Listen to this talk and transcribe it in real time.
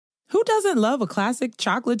Who doesn't love a classic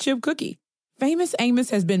chocolate chip cookie? Famous Amos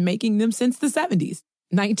has been making them since the 70s,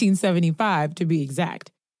 1975 to be exact.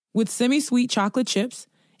 With semi-sweet chocolate chips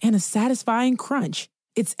and a satisfying crunch,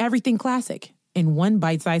 it's everything classic in one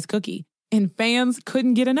bite-sized cookie, and fans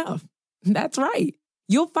couldn't get enough. That's right.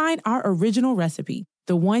 You'll find our original recipe,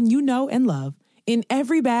 the one you know and love, in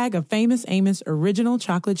every bag of Famous Amos original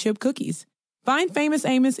chocolate chip cookies. Find Famous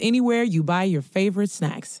Amos anywhere you buy your favorite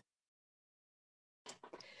snacks.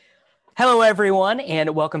 Hello, everyone,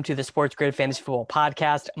 and welcome to the Sports Grid Fantasy Football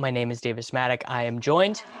Podcast. My name is Davis Maddock. I am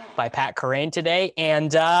joined by Pat Corain today,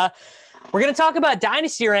 and we're going to talk about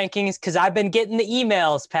Dynasty rankings because I've been getting the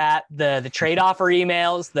emails, Pat, the trade offer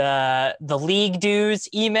emails, the league dues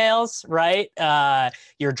emails, right?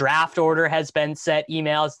 Your draft order has been set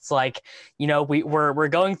emails. It's like, you know, we're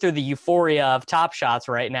going through the euphoria of Top Shots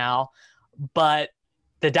right now, but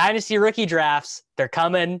the Dynasty rookie drafts, they're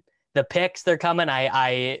coming. The picks, they're coming.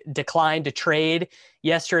 I declined to trade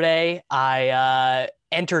yesterday. I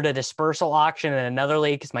entered a dispersal auction in another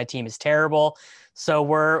league because my team is terrible. So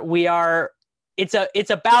it's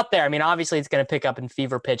about there. I mean, obviously it's going to pick up in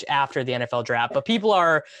fever pitch after the NFL draft, but people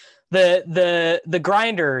are the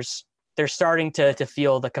grinders. They're starting to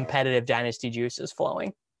feel the competitive dynasty juices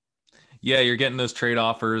flowing. Yeah, you're getting those trade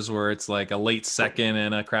offers where it's like a late second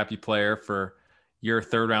and a crappy player for your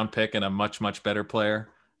third round pick and a much, much better player.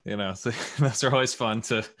 You know, so those are always fun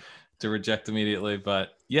to reject immediately.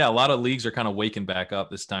 But yeah, a lot of leagues are kind of waking back up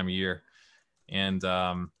this time of year. And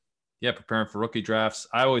preparing for rookie drafts.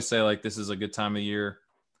 I always say like this is a good time of year.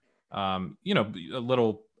 You know, a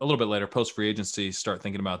little bit later, post free agency, start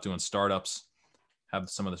thinking about doing startups, have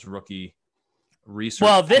some of this rookie research.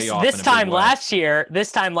 Well, this time last year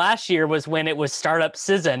was when it was startup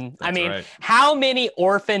season. That's I mean, right. How many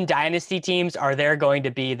orphan dynasty teams are there going to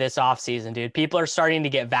be this offseason, dude? People are starting to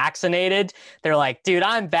get vaccinated. They're like, dude,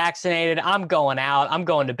 I'm vaccinated. I'm going out. I'm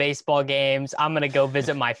going to baseball games. I'm going to go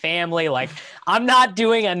visit my family. Like, I'm not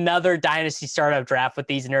doing another dynasty startup draft with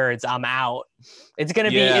these nerds. I'm out. It's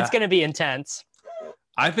going to be intense.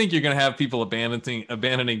 I think you're going to have people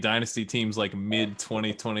abandoning dynasty teams like mid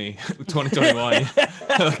 2021,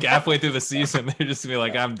 like halfway through the season. They're just going to be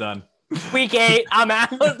like, I'm done. Week 8, I'm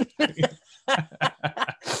out.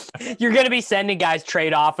 You're going to be sending guys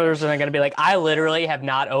trade offers and they're going to be like, I literally have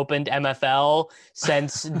not opened MFL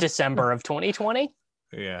since December of 2020.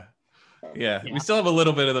 Yeah. We still have a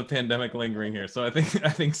little bit of the pandemic lingering here. So I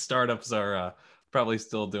think startups are probably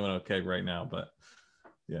still doing okay right now, but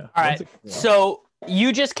yeah. All right. So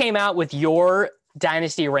you just came out with your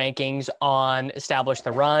dynasty rankings on Establish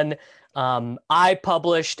the Run. I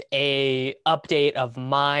published a update of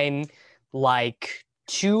mine like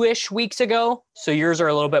 2-ish weeks ago. So yours are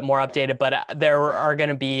a little bit more updated, but there are going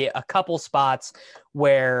to be a couple spots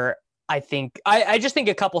where I just think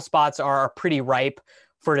a couple spots are pretty ripe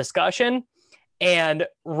for discussion. And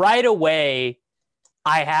right away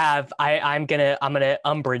I'm going to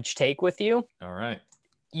umbrage take with you. All right.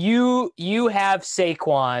 You have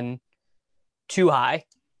SaQuon too high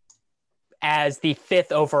as the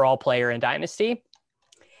 5th overall player in Dynasty.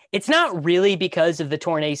 It's not really because of the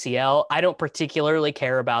torn ACL. I don't particularly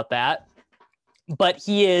care about that. But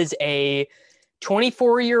he is a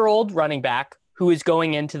 24-year-old running back who is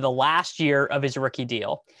going into the last year of his rookie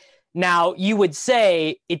deal. Now, you would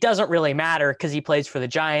say it doesn't really matter because he plays for the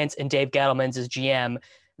Giants and Dave Gettleman's his GM.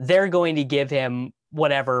 They're going to give him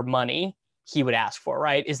whatever money he would ask for,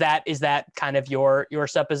 right? Is that kind of your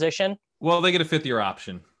supposition? Well, they get a 5th-year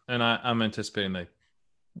option, and I'm anticipating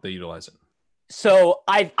they utilize it. So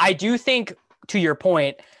I do think, to your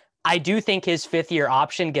point, I do think his 5th-year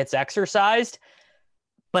option gets exercised,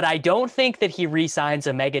 but I don't think that he re-signs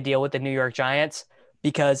a mega deal with the New York Giants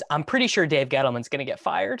because I'm pretty sure Dave Gettleman's going to get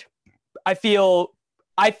fired. I feel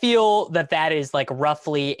that is like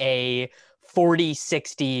roughly a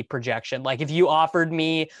 40-60 projection. Like if you offered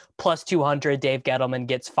me plus 200, Dave Gettleman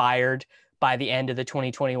gets fired by the end of the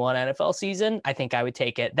 2021 NFL season, I think I would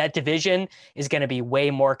take it. That division is going to be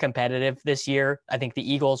way more competitive this year. I think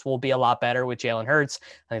the Eagles will be a lot better with Jalen Hurts.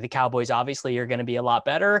 I think the Cowboys obviously are going to be a lot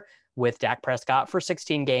better with Dak Prescott for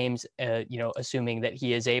 16 games, assuming that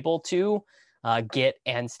he is able to get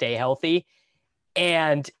and stay healthy.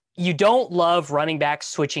 And you don't love running backs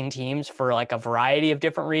switching teams for like a variety of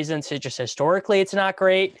different reasons. It just historically, it's not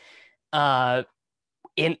great.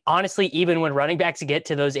 Honestly, even when running backs get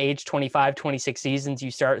to those age 25, 26 seasons,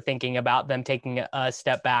 you start thinking about them taking a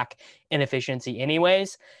step back in efficiency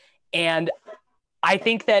anyways. And I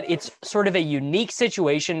think that it's sort of a unique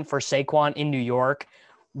situation for SaQuon in New York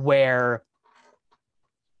where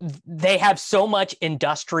they have so much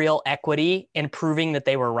industrial equity in proving that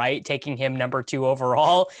they were right, taking him number 2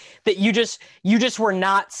 overall, that you just were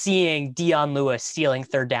not seeing Dion Lewis stealing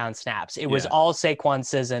third down snaps. It was all Saquon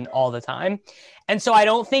season all the time. And so I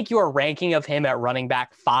don't think your ranking of him at running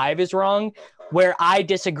back 5 is wrong. Where I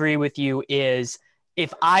disagree with you is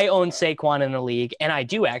if I own Saquon in a league, and I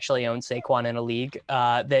do actually own Saquon in a league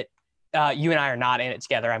that you and I are not in it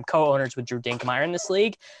together. I'm co-owners with Drew Dinkmeyer in this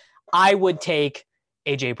league. I would take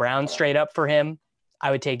AJ Brown straight up for him. I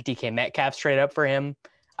would take DK Metcalf straight up for him.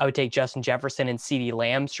 I would take Justin Jefferson and CeeDee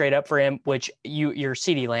Lamb straight up for him, which your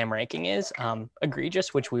CeeDee Lamb ranking is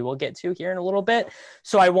egregious, which we will get to here in a little bit.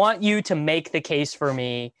 So I want you to make the case for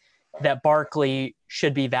me that Barkley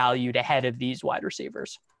should be valued ahead of these wide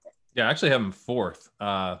receivers. Yeah, I actually have him 4th.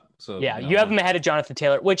 You have him ahead of Jonathan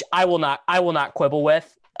Taylor, which I will not quibble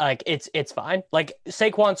with. Like it's fine. Like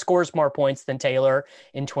Saquon scores more points than Taylor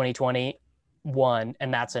in 2021,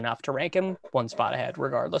 and that's enough to rank him one spot ahead,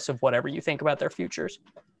 regardless of whatever you think about their futures.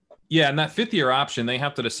 Yeah, and that 5th-year option, they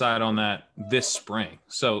have to decide on that this spring.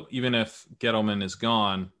 So even if Gettleman is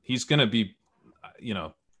gone, he's going to be,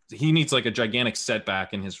 he needs like a gigantic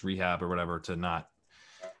setback in his rehab or whatever to not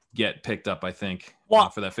get picked up, I think,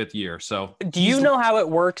 for that 5th year. So do you know how it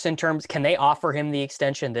works in terms, can they offer him the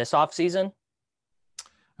extension this offseason?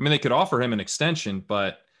 I mean, they could offer him an extension,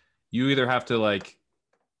 but you either have to like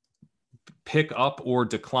pick up or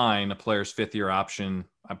decline a player's 5th-year option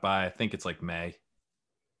by, I think it's like May.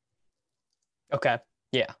 Okay.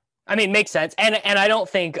 Yeah. I mean, makes sense. And I don't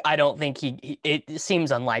think it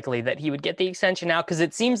seems unlikely that he would get the extension now, because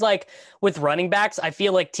it seems like with running backs, I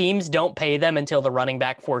feel like teams don't pay them until the running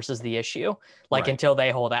back forces the issue, until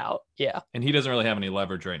they hold out. Yeah. And he doesn't really have any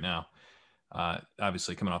leverage right now.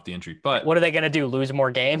 Obviously coming off the injury, but what are they going to do? Lose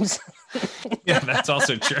more games? Yeah, that's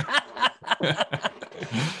also true.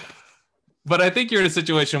 But I think you're in a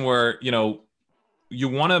situation where, you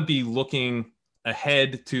want to be looking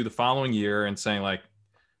ahead to the following year and saying like,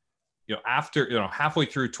 after, halfway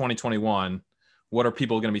through 2021, what are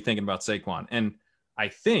people going to be thinking about Saquon? And I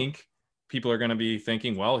think people are going to be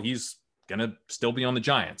thinking, well, he's going to still be on the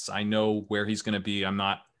Giants. I know where he's going to be. I'm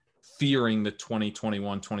not fearing the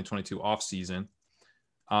 2021-2022 offseason.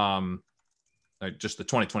 Just the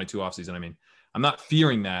 2022 offseason. I mean, I'm not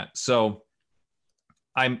fearing that. So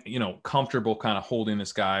I'm, comfortable kind of holding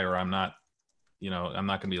this guy, or I'm not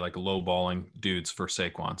going to be like lowballing dudes for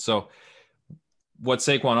Saquon. So what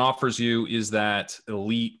Saquon offers you is that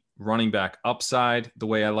elite running back upside. The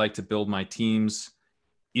way I like to build my teams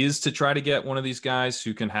is to try to get one of these guys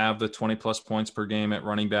who can have the 20 plus points per game at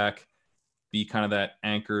running back, be kind of that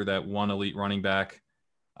anchor, that one elite running back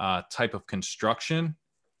type of construction.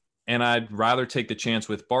 And I'd rather take the chance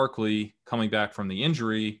with Barkley coming back from the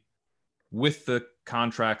injury with the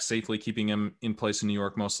contract safely keeping him in place in New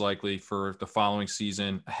York, most likely for the following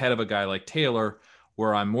season, ahead of a guy like Taylor,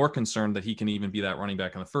 where I'm more concerned that he can even be that running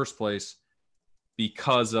back in the first place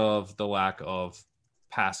because of the lack of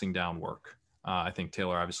passing down work. I think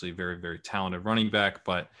Taylor, obviously a very, very talented running back,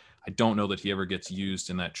 but I don't know that he ever gets used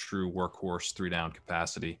in that true workhorse 3-down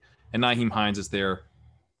capacity. And Nyheim Hines is there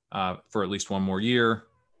for at least one more year,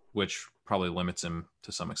 which probably limits him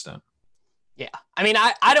to some extent. Yeah. I mean,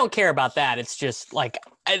 I don't care about that. It's just like,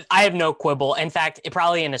 I have no quibble. In fact,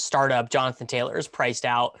 probably in a startup, Jonathan Taylor is priced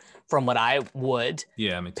out from what I would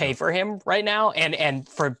pay for him right now. And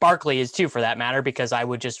for Barkley is too, for that matter, because I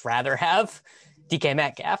would just rather have DK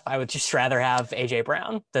Metcalf. I would just rather have AJ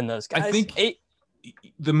Brown than those guys. I think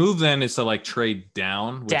the move then is to like trade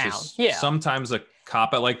down, which is sometimes a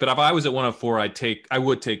cop out. But if I was at 104, I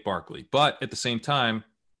would take Barkley. But at the same time,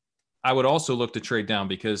 I would also look to trade down,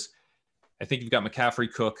 because I think you've got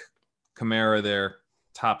McCaffrey, Cook, Kamara there,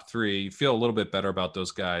 top 3. You feel a little bit better about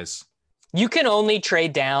those guys. You can only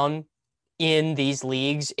trade down in these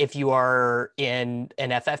leagues if you are in an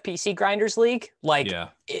FFPC grinders league. Like,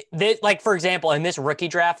 for example, in this rookie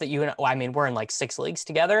draft that we're in like 6 leagues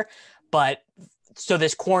together, but so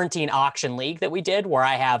this quarantine auction league that we did,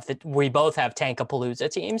 where we both have Tankapalooza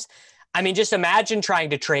teams. I mean, just imagine trying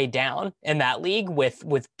to trade down in that league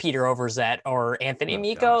with Peter Overzet or Anthony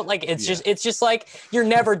Miko. Like, it's just like, you're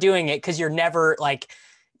never doing it, because you're never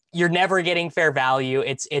getting fair value.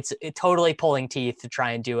 It's totally pulling teeth to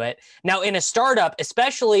try and do it. Now, in a startup,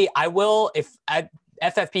 especially, if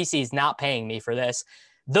FFPC is not paying me for this,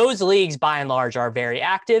 those leagues by and large are very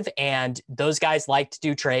active, and those guys like to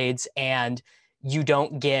do trades, and you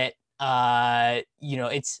don't get, you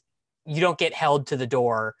don't get held to the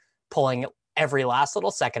door pulling every last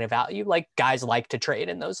little second of value. Like, guys like to trade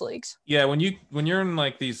in those leagues. Yeah. When you're in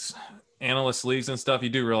like these analyst leagues and stuff, you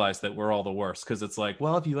do realize that we're all the worst because it's like,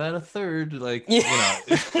 well, if you had a third, like,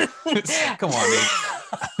 come on, man.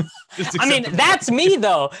 I mean, that's me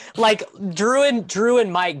though. Like Drew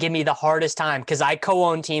and Mike give me the hardest time because I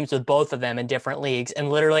co-own teams with both of them in different leagues, and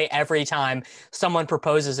literally every time someone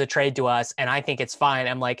proposes a trade to us and I think it's fine,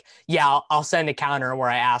 I'm like, yeah, I'll send a counter where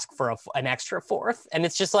I ask for an extra fourth, and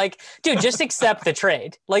it's just like, dude, just accept the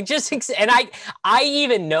trade. Like, and I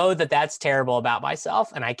even know that that's terrible about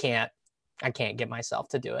myself, and I can't get myself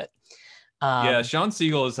to do it. Yeah, Sean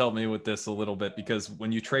Siegel has helped me with this a little bit because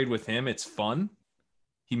when you trade with him, it's fun.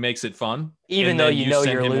 He makes it fun, even though you know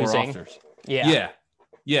you're losing. Yeah.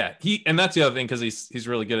 And that's the other thing because he's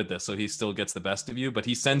really good at this, so he still gets the best of you. But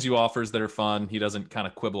he sends you offers that are fun. He doesn't kind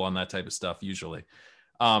of quibble on that type of stuff usually.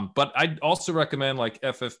 But I'd also recommend like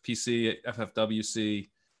FFPC, FFWC,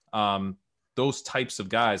 those types of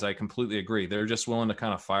guys. I completely agree. They're just willing to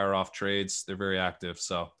kind of fire off trades. They're very active,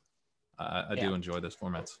 so I do enjoy those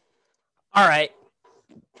formats. All right,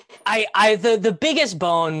 the biggest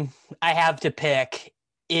bone I have to pick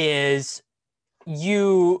is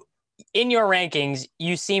you in your rankings,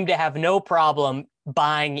 you seem to have no problem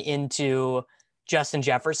buying into Justin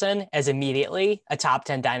Jefferson as immediately a top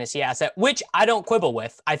 10 dynasty asset, which I don't quibble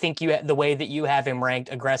with. I think the way that you have him ranked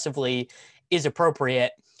aggressively is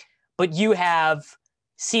appropriate, but you have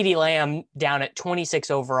CeeDee Lamb down at 26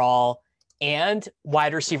 overall and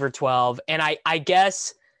wide receiver 12. And I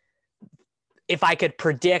guess if I could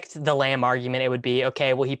predict the Lamb argument, it would be,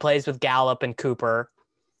 okay, well, he plays with Gallup and Cooper.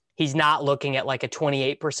 He's not looking at like a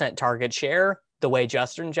 28% target share the way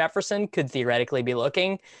Justin Jefferson could theoretically be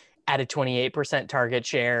looking at a 28% target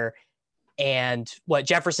share. And what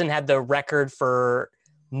Jefferson had the record for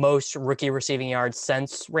most rookie receiving yards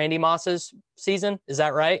since Randy Moss's season. Is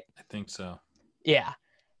that right? I think so. Yeah.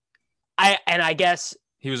 I guess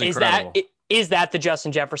he was incredible. Is that the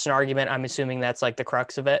Justin Jefferson argument? I'm assuming that's like the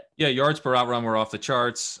crux of it. Yeah. Yards per out run were off the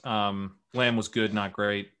charts. Lamb was good, not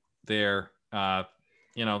great there.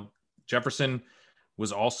 Jefferson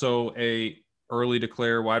was also a early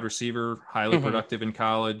declare wide receiver, highly productive in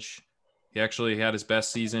college. He actually had his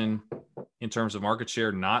best season in terms of market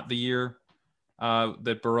share, not the year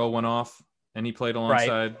that Burrow went off and he played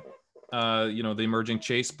alongside, the emerging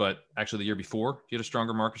Chase, but actually the year before he had a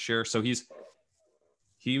stronger market share. So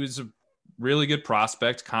he was a really good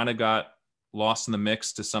prospect, kind of got lost in the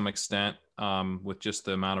mix to some extent with just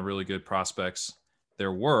the amount of really good prospects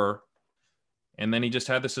there were. And then he just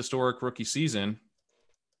had this historic rookie season.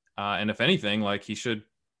 And if anything, like he should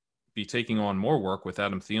be taking on more work with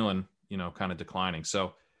Adam Thielen, kind of declining.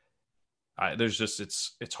 So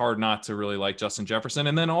it's hard not to really like Justin Jefferson.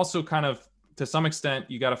 And then also kind of to some extent,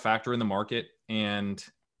 you got to factor in the market, and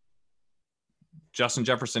Justin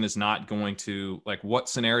Jefferson is not going to, like, what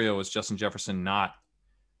scenario is Justin Jefferson not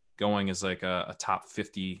going as like a top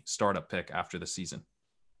 50 startup pick after the season?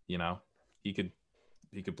 He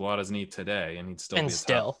could blow out his knee today and he'd still be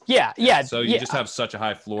top. Yeah. So you just have such a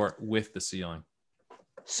high floor with the ceiling.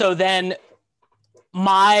 So then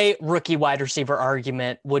my rookie wide receiver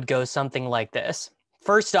argument would go something like this.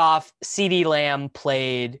 First off, CeeDee Lamb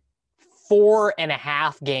played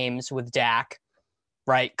 4.5 games with Dak,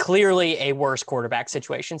 right? Clearly a worse quarterback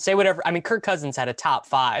situation. Say whatever. I mean, Kirk Cousins had a top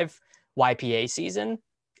 5 YPA season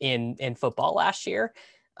in football last year.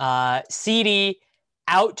 CeeDee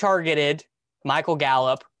out-targeted Michael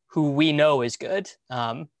Gallup, who we know is good.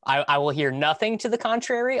 I will hear nothing to the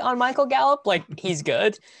contrary on Michael Gallup. Like, he's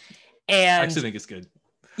good. And I actually think it's good.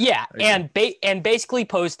 Yeah. And basically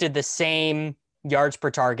posted the same yards per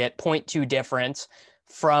target, 0.2 difference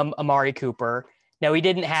from Amari Cooper. Now, he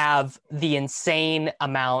didn't have the insane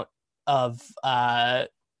amount of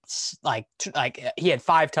like he had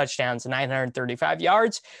 5 touchdowns and 935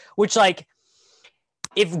 yards, which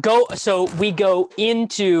so we go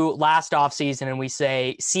into last offseason and we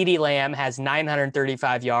say CeeDee Lamb has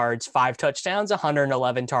 935 yards, 5 touchdowns,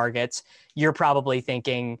 111 targets. You're probably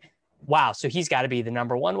thinking, wow, so he's got to be the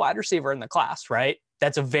number 1 wide receiver in the class, right?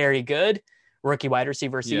 That's a very good rookie wide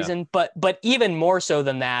receiver season. Yeah. But even more so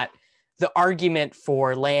than that, the argument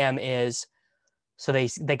for Lamb is, so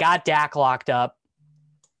they got Dak locked up.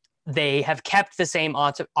 They have kept the same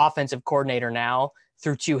offensive coordinator now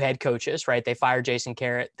through 2 head coaches, right? They fire Jason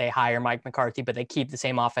Garrett, they hire Mike McCarthy, but they keep the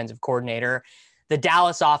same offensive coordinator. The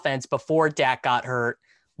Dallas offense before Dak got hurt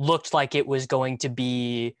looked like it was going to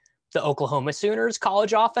be the Oklahoma Sooners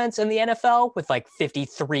college offense in the NFL with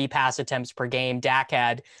 53 pass attempts per game. Dak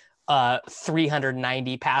had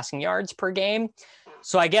 390 passing yards per game.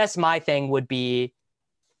 So I guess my thing would be,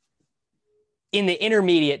 in the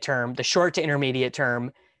intermediate term, the short to intermediate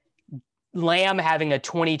term, Lamb having a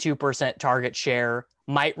 22% target share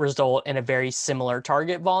might result in a very similar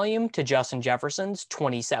target volume to Justin Jefferson's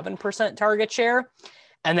 27% target share.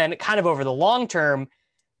 And then kind of over the long term,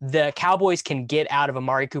 the Cowboys can get out of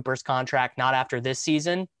Amari Cooper's contract, not after this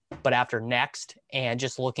season, but after next. And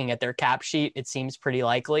just looking at their cap sheet, it seems pretty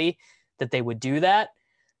likely that they would do that.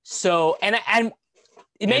 So, and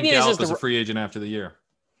maybe and Gallup this is a free agent after the year.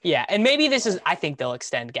 Yeah, and maybe I think they'll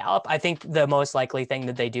extend Gallup. I think the most likely thing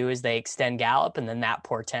that they do is they extend Gallup, and then that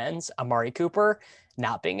portends Amari Cooper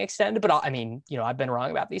not being extended. But I mean, I've been wrong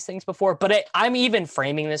about these things before, but I'm even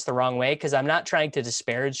framing this the wrong way because I'm not trying to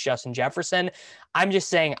disparage Justin Jefferson. I'm just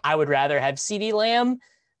saying I would rather have CeeDee Lamb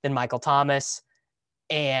than Michael Thomas,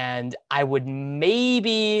 and I would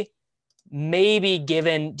maybe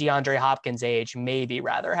given DeAndre Hopkins' age, maybe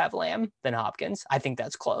rather have Lamb than Hopkins. I think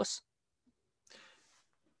that's close.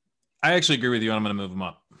 I actually agree with you. I'm going to move him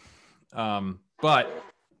up. But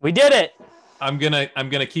we did it. I'm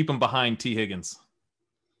gonna keep him behind T. Higgins.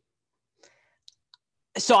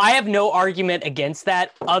 So I have no argument against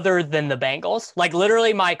that other than the Bengals. Like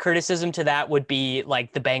literally my criticism to that would be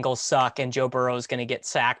like the Bengals suck and Joe Burrow is going to get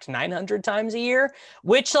sacked 900 times a year,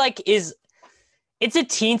 which it's a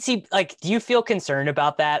teensy, do you feel concerned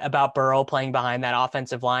about that, about Burrow playing behind that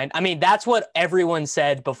offensive line? I mean, that's what everyone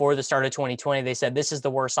said before the start of 2020. They said, this is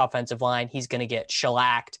the worst offensive line. He's going to get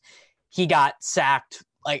shellacked. He got sacked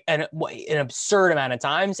an absurd amount of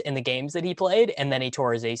times in the games that he played, and then he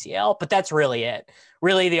tore his ACL. But that's really it.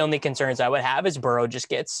 Really, the only concerns I would have is Burrow just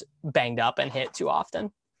gets banged up and hit too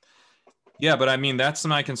often. Yeah, but I mean, that's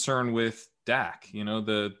my concern with Dak.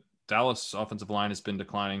 The Dallas offensive line has been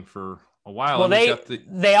declining for a while. Well,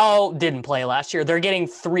 they all didn't play last year. They're getting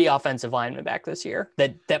 3 offensive linemen back this year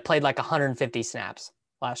that played 150 snaps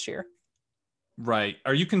last year. Right.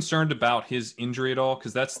 Are you concerned about his injury at all?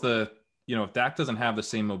 Because that's if Dak doesn't have the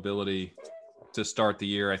same mobility to start the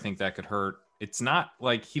year, I think that could hurt. It's not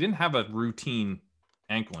like he didn't have a routine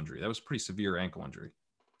ankle injury. That was a pretty severe ankle injury.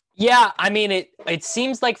 Yeah, I mean, it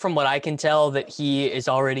seems like from what I can tell that he is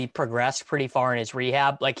already progressed pretty far in his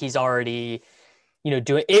rehab. He's already,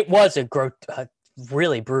 doing. It was a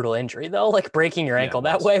really brutal injury though. Breaking your ankle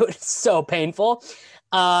that way was so painful.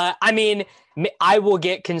 I mean, I will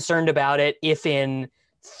get concerned about it if in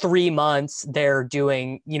 3 months they're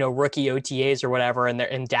doing, rookie OTAs or whatever,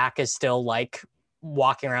 and Dak is still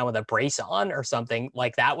walking around with a brace on or something.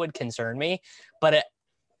 That would concern me. But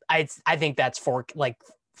I think that's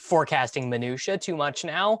forecasting minutia too much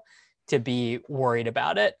now to be worried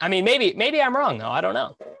about it. I mean, maybe I'm wrong though. I don't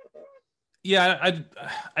know. Yeah,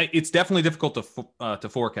 it's definitely difficult to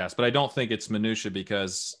forecast, but I don't think it's minutia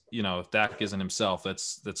because if Dak isn't himself,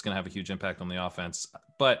 that's going to have a huge impact on the offense.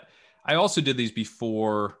 But I also did these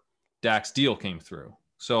before Dak's deal came through,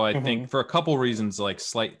 so I think for a couple reasons, I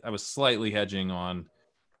was slightly hedging on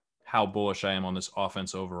how bullish I am on this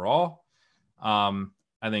offense overall. I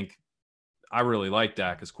think I really like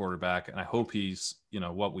Dak as quarterback, and I hope he's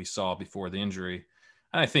what we saw before the injury,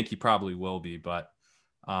 and I think he probably will be, but.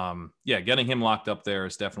 Getting him locked up there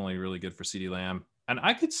is definitely really good for CeeDee Lamb. And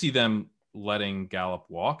I could see them letting Gallup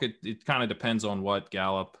walk. It kind of depends on what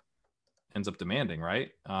Gallup ends up demanding,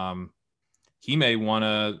 right? He may want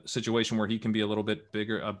a situation where he can be a little bit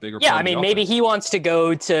bigger. Yeah, I mean, maybe he wants to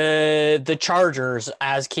go to the Chargers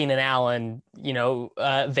as Keenan Allen,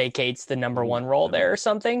 vacates the number 1 role there or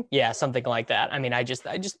something. Yeah, something like that. I mean, I just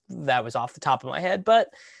that was off the top of my head,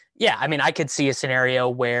 but yeah, I mean, I could see a scenario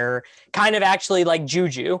where kind of actually like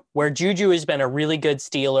Juju, where Juju has been a really good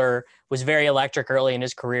Steeler, was very electric early in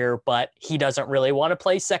his career, but he doesn't really want to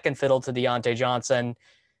play second fiddle to Deontay Johnson,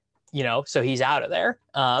 so he's out of there.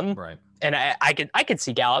 Right. And I could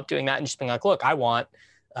see Gallup doing that and just being like, look, I want,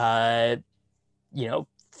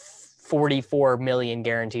 $44 million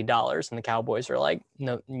guaranteed dollars. And the Cowboys are like,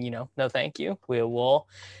 no, no, thank you. We'll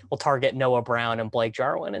target Noah Brown and Blake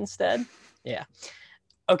Jarwin instead. Yeah.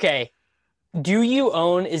 Okay. Do you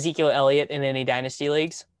own Ezekiel Elliott in any dynasty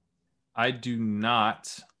leagues? I do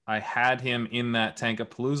not. I had him in that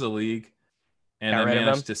Tankapalooza league, and I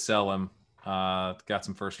managed to sell him. Got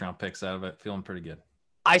some first-round picks out of it. Feeling pretty good.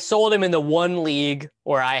 I sold him in the one league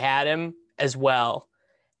where I had him as well,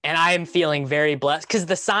 and I am feeling very blessed because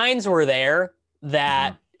the signs were there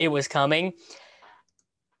that it was coming.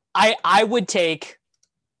 I would take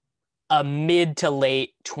a mid to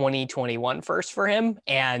late 2021 first for him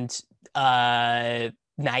and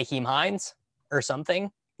Nyheim Hines or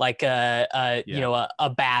something like a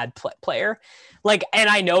bad player. And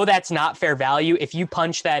I know that's not fair value. If you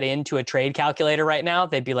punch that into a trade calculator right now,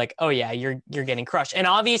 they'd be like, oh yeah, you're getting crushed. And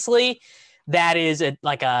obviously that is a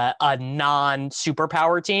non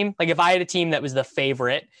superpower team. If I had a team that was the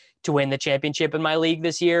favorite to win the championship in my league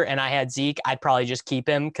this year and I had Zeke, I'd probably just keep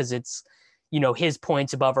him because it's, his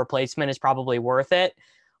points above replacement is probably worth it.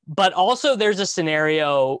 But also there's a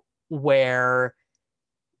scenario where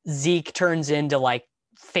Zeke turns into like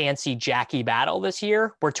fancy Jackie Battle this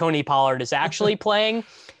year where Tony Pollard is actually playing.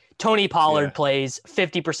 Tony Pollard plays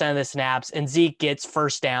 50% of the snaps and Zeke gets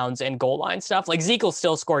first downs and goal line stuff. Like Zeke will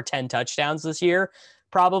still score 10 touchdowns this year,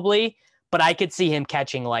 probably, but I could see him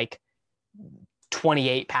catching like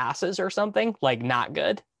 28 passes or something, like not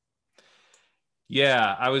good.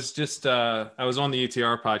 Yeah. I was just, I was on the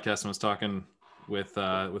ETR podcast and was talking with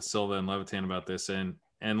Silva and Levitan about this, and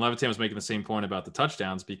Levitan was making the same point about the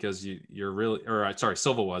touchdowns because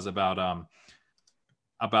Silva was about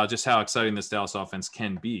just how exciting this Dallas offense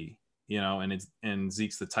can be, and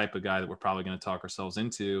Zeke's the type of guy that we're probably going to talk ourselves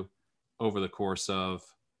into over the course of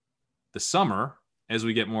the summer as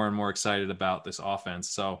we get more and more excited about this offense.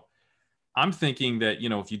 So I'm thinking that,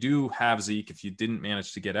 if you do have Zeke, if you didn't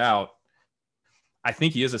manage to get out, I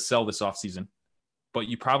think he is a sell this offseason, but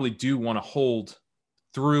you probably do want to hold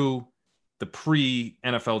through the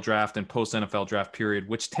pre-NFL draft and post-NFL draft period,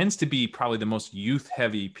 which tends to be probably the most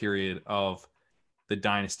youth-heavy period of the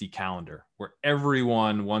Dynasty calendar, where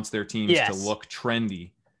everyone wants their teams to look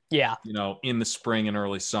trendy, in the spring and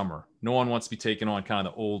early summer. No one wants to be taking on kind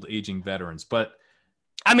of the old aging veterans. But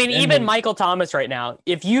I mean, even Michael Thomas right now,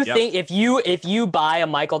 if you think, if you buy a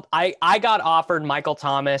Michael, I got offered Michael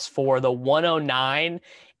Thomas for the 109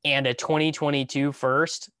 and a 2022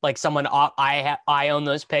 first, like someone, I own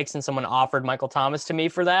those picks and someone offered Michael Thomas to me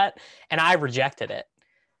for that. And I rejected it,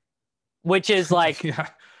 which is like, and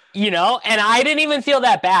I didn't even feel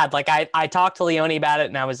that bad. Like I talked to Leone about it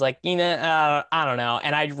and I was like, I don't know.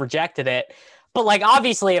 And I rejected it. But like,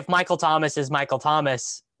 obviously if Michael Thomas is Michael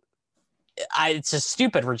Thomas, it's a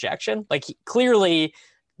stupid rejection. Like clearly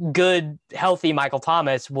good, healthy Michael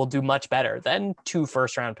Thomas will do much better than 2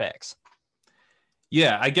 first-round picks.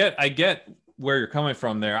 Yeah, I get where you're coming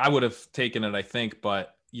from there. I would have taken it, I think,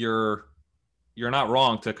 but you're not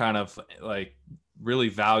wrong to kind of like really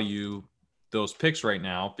value those picks right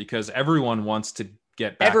now because everyone wants to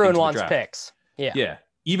get back. Everyone into the wants draft. picks. Yeah. Yeah.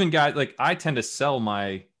 Even guys like I tend to sell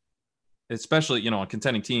especially, on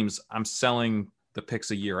contending teams, I'm selling the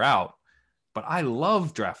picks a year out, but I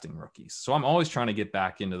love drafting rookies. So I'm always trying to get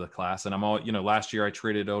back into the class. And I'm all, last year I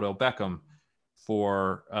traded Odell Beckham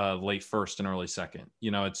for late first and early second,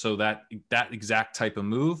 and so that exact type of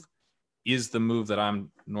move is the move that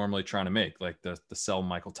I'm normally trying to make, like the sell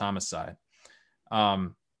Michael Thomas side.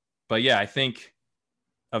 But yeah, I think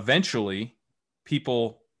eventually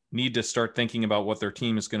people need to start thinking about what their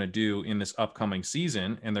team is going to do in this upcoming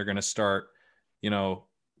season. And they're going to start,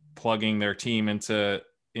 plugging their team into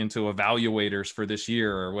evaluators for this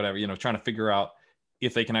year or whatever, trying to figure out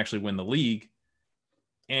if they can actually win the league.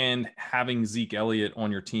 And having Zeke Elliott on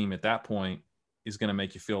your team at that point is going to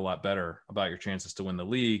make you feel a lot better about your chances to win the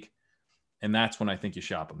league. And that's when I think you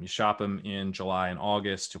shop him. You shop him in July and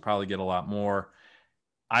August. You'll probably get a lot more.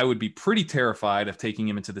 I would be pretty terrified of taking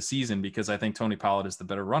him into the season because I think Tony Pollard is the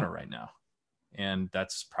better runner right now. And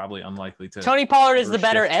that's probably unlikely to. Tony Pollard is the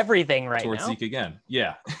better everything right towards now. Zeke again.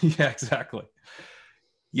 Yeah. Yeah, exactly.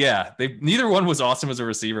 Yeah. Neither one was awesome as a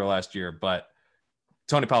receiver last year, but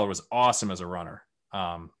Tony Pollard was awesome as a runner.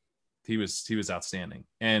 He was outstanding.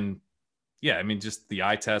 And yeah, I mean, just the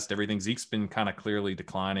eye test, everything. Zeke's been kind of clearly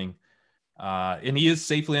declining. And he is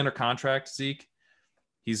safely under contract, Zeke.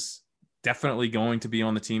 He's definitely going to be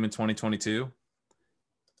on the team in 2022.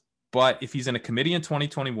 But if he's in a committee in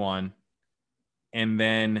 2021, and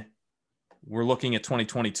then we're looking at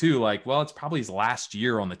 2022, like, well, it's probably his last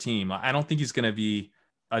year on the team. I don't think he's going to be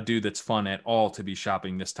a dude that's fun at all to be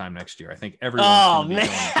shopping this time next year. I think everyone's going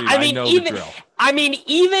to be going, I mean,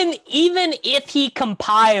 even if he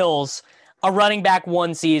compiles a running back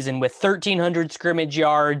one season with 1,300 scrimmage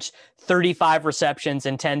yards, 35 receptions,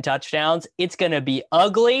 and 10 touchdowns, it's going to be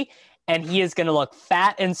ugly, and he is going to look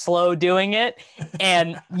fat and slow doing it.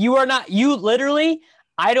 And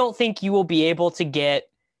I don't think you will be able to get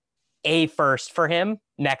a first for him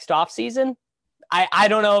next offseason. I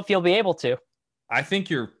don't know if you'll be able to. I think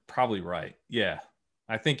you're probably right. Yeah.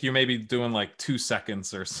 I think you're maybe doing like 2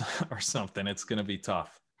 seconds or something. It's going to be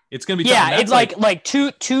tough. It's going to be tough. Yeah, it's like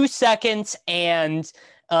 2 seconds and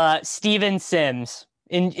Steven Sims.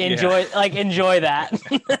 Enjoy that.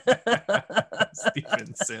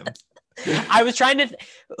 Steven Sims. I was trying to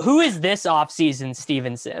who is this offseason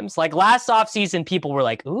Steven Sims? Like last offseason people were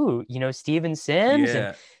like, "Ooh, Steven Sims."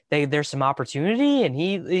 Yeah. And there's some opportunity and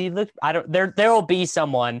he looked there will be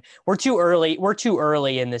someone. We're too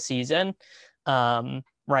early in the season.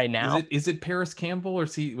 right now. Is it Paris Campbell, or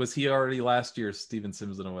was he already last year Steven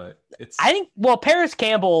Sims in a way? I think, well, Paris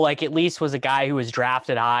Campbell, like, at least was a guy who was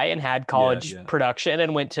drafted high and had college production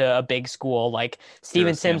and went to a big school. Like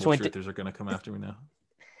Steven Sims went truthers are going to come after me now.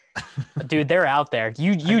 Dude, they're out there.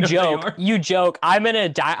 You joke. I'm in a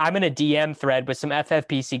DM thread with some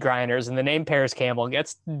FFPC grinders, and the name Paris Campbell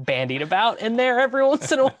gets bandied about in there every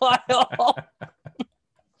once in a while.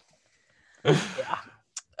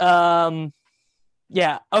 Yeah.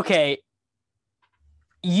 Yeah. Okay.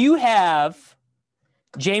 You have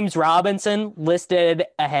James Robinson listed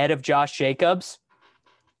ahead of Josh Jacobs,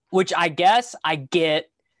 which I guess I get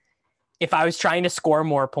if I was trying to score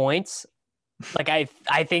more points. Like,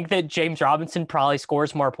 I think that James Robinson probably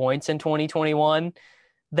scores more points in 2021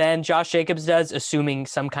 than Josh Jacobs does, assuming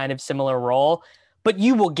some kind of similar role. But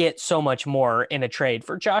you will get so much more in a trade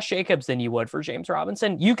for Josh Jacobs than you would for James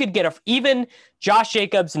Robinson. You could get even Josh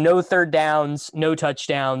Jacobs, no third downs, no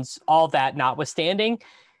touchdowns, all that notwithstanding.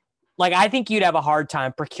 Like, I think you'd have a hard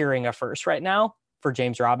time procuring a first right now for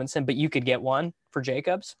James Robinson, but you could get one for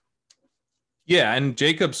Jacobs. Yeah, and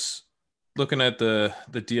Jacobs, looking at the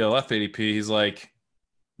DLF ADP, he's like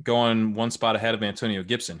going one spot ahead of Antonio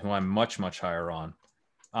Gibson, who I'm much, much higher on.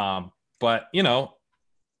 But,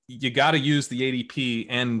 you got to use the ADP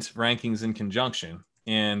and rankings in conjunction.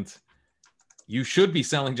 And you should be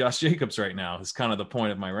selling Josh Jacobs right now is kind of the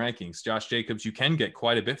point of my rankings. Josh Jacobs, you can get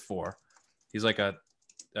quite a bit for. He's like a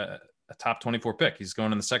top 24 pick. He's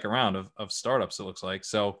going in the second round of startups, it looks like.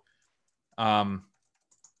 So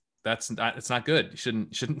it's not good. You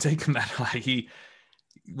shouldn't take him that high.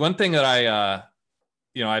 One thing that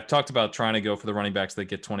I've talked about trying to go for the running backs that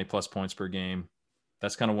get 20 plus points per game.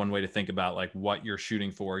 That's kind of one way to think about like what you're shooting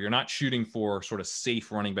for. You're not shooting for sort of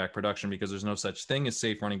safe running back production, because there's no such thing as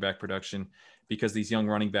safe running back production, because these young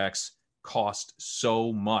running backs cost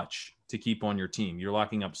so much to keep on your team. You're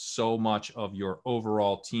locking up so much of your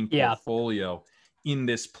overall team portfolio in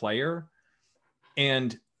this player,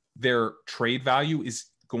 and their trade value is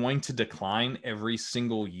going to decline every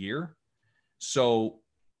single year. So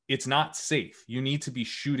it's not safe. You need to be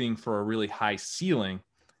shooting for a really high ceiling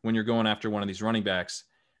when you're going after one of these running backs.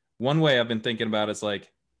 One way I've been thinking about is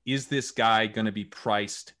like, is this guy going to be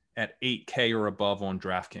priced at 8K or above on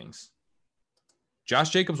DraftKings? Josh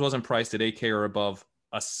Jacobs wasn't priced at 8K or above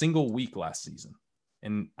a single week last season.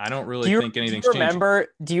 And I don't really think anything's changing.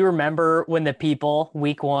 Do you remember when the people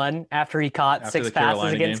week one, after he caught six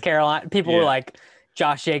passes against Carolina, people were like,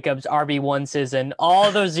 Josh Jacobs, RB1 season.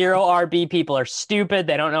 All those zero RB people are stupid.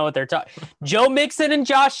 They don't know what they're talking. Joe Mixon and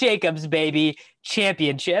Josh Jacobs, baby,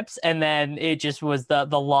 championships. And then it just was the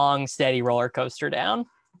long, steady roller coaster down.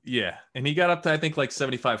 Yeah. And he got up to, I think, like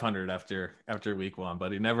 7,500 after week one,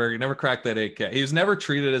 but he never cracked that 8K. He was never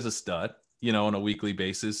treated as a stud, on a weekly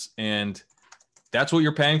basis. And that's what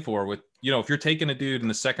you're paying for with, if you're taking a dude in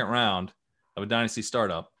the second round of a Dynasty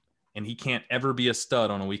startup and he can't ever be a stud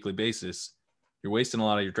on a weekly basis, you're wasting a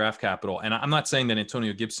lot of your draft capital. And I'm not saying that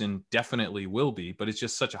Antonio Gibson definitely will be, but it's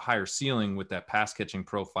just such a higher ceiling with that pass catching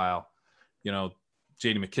profile.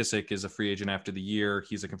 J.D. McKissick is a free agent after the year.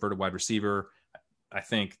 He's a converted wide receiver. I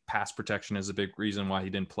think pass protection is a big reason why he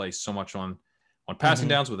didn't play so much on passing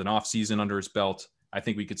downs. With an off season under his belt, I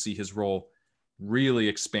think we could see his role really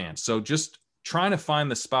expand. So just trying to find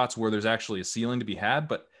the spots where there's actually a ceiling to be had,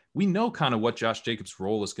 but we know kind of what Josh Jacobs'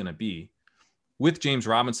 role is going to be. With James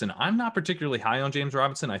Robinson, I'm not particularly high on James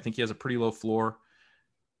Robinson. I think he has a pretty low floor.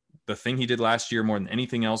 The thing he did last year more than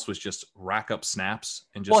anything else was just rack up snaps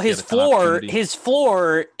and just his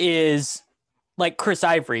floor is like Chris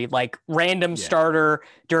Ivory, like random starter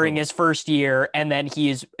during his first year, and then he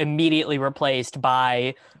is immediately replaced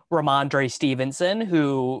by Ramondre Stevenson,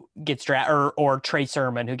 who gets drafted, or Trey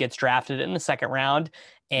Sermon, who gets drafted in the second round.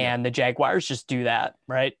 And the Jaguars just do that,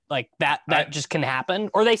 right? Like that just can happen.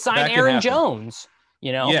 Or they sign Aaron Jones,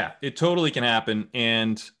 Yeah, it totally can happen.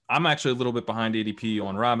 And I'm actually a little bit behind ADP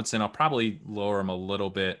on Robinson. I'll probably lower him a little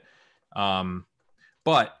bit.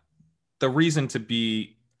 But the reason to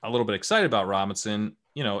be a little bit excited about Robinson,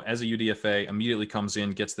 as a UDFA, immediately comes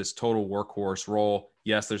in, gets this total workhorse role.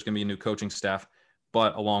 Yes, there's going to be a new coaching staff,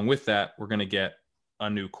 but along with that, we're going to get a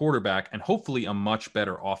new quarterback and hopefully a much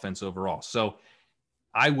better offense overall. So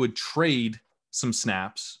I would trade some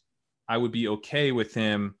snaps. I would be okay with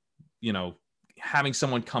him, having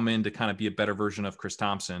someone come in to kind of be a better version of Chris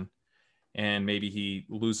Thompson. And maybe he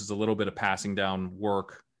loses a little bit of passing down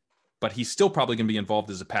work, but he's still probably going to be involved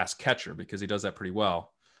as a pass catcher because he does that pretty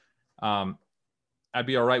well. I'd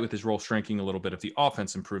be all right with his role shrinking a little bit if the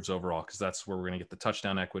offense improves overall, because that's where we're going to get the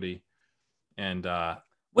touchdown equity. And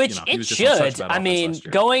which it should. I mean,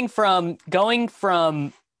 going from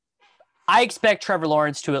I expect Trevor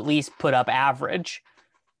Lawrence to at least put up average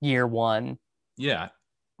year one. Yeah.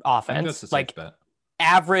 Offense. I think that's a safe bet.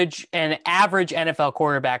 Average NFL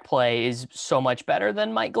quarterback play is so much better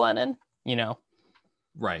than Mike Glennon,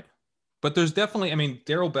 Right. But there's definitely, I mean,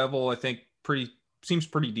 Darrell Bevel, I think seems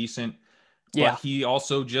pretty decent. Yeah. But he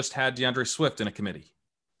also just had DeAndre Swift in a committee.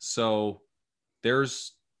 So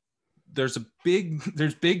there's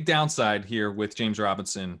big downside here with James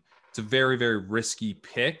Robinson. It's a very, very risky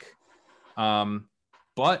pick.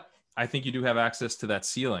 But I think you do have access to that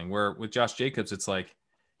ceiling, where with Josh Jacobs, it's like,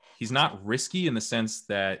 he's not risky in the sense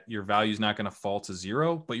that your value is not going to fall to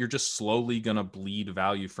zero, but you're just slowly going to bleed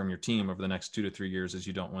value from your team over the next 2 to 3 years as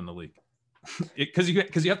you don't win the league. Because you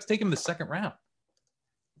have to take him in the second round.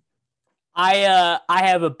 I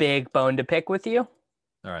have a big bone to pick with you.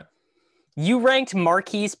 All right. You ranked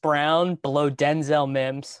Marquise Brown below Denzel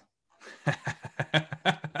Mims.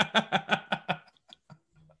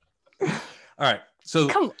 All right. So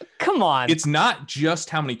come on. It's not just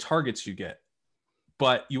how many targets you get,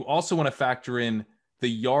 but you also want to factor in the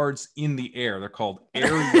yards in the air. They're called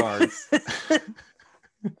air yards.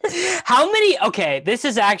 How many? Okay, this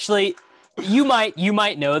is actually you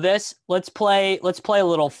might know this. Let's play a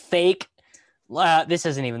little fake. This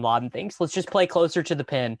isn't even lauding things. Let's just play closer to the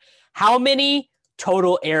pin. How many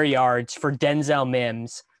total air yards for Denzel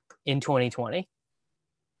Mims in 2020?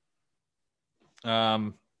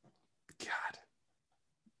 God.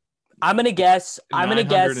 I'm gonna guess.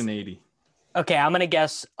 980. Okay, I'm gonna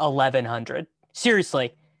guess 1,100.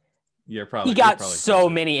 Seriously. Yeah, probably. He got so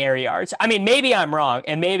many air yards. I mean, maybe I'm wrong,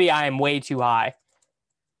 and maybe I am way too high.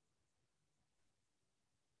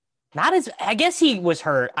 I guess he was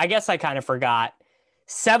hurt. I guess I kind of forgot.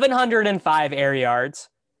 705 air yards.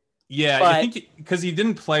 Yeah, I think because he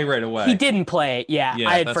didn't play right away. He didn't play. Yeah,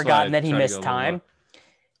 I had forgotten that he missed time.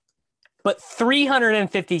 But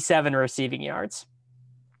 357 receiving yards.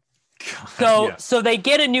 So they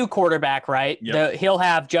get a new quarterback, right? Yep. He'll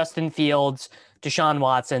have Justin Fields, Deshaun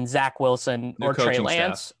Watson, Zach Wilson, or Trey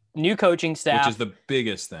Lance. New coaching staff. Which is the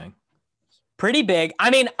biggest thing. Pretty big.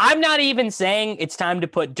 I mean, I'm not even saying it's time to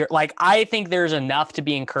put I think there's enough to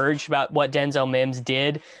be encouraged about what Denzel Mims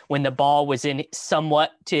did when the ball was in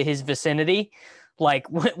somewhat to his vicinity, like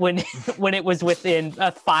when it was within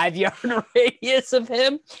a 5-yard radius of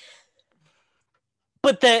him.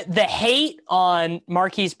 But the hate on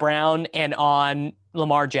Marquise Brown and on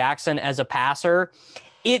Lamar Jackson as a passer,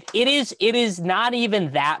 it is not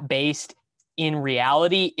even that based in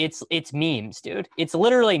reality. It's memes, dude. It's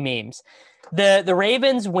literally memes. The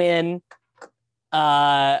Ravens win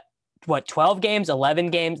 12 games, 11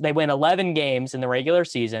 games. They win 11 games in the regular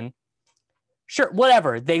season. Sure,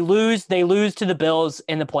 whatever. They lose to the Bills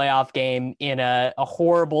in the playoff game in a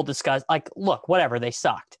horrible disgust. Like, look, whatever, they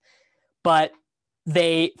sucked. But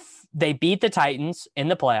they beat the Titans in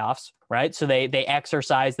the playoffs, right? So they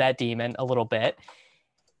exercised that demon a little bit.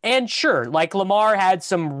 And sure, like Lamar had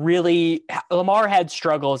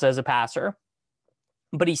struggles as a passer,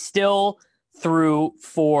 but he still threw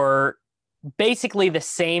for basically the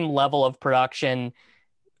same level of production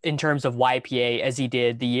in terms of YPA as he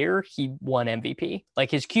did the year he won MVP.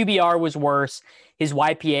 Like his QBR was worse. His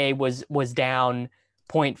YPA was down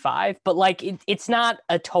 0.5, but like it's not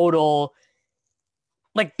a total.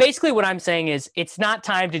 Like basically what I'm saying is it's not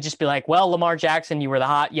time to just be like, well, Lamar Jackson, you were the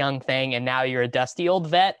hot young thing and now you're a dusty old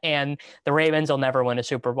vet and the Ravens will never win a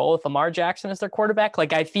Super Bowl with Lamar Jackson as their quarterback.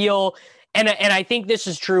 Like I feel, and I think this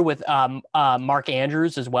is true with Mark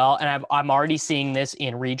Andrews as well. And I'm already seeing this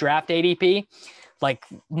in redraft ADP. Like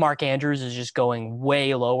Mark Andrews is just going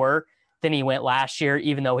way lower than he went last year,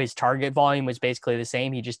 even though his target volume was basically the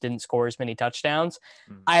same. He just didn't score as many touchdowns.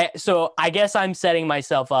 So I guess I'm setting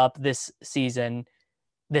myself up this offseason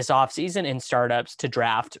in startups to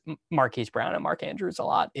draft Marquise Brown and Mark Andrews a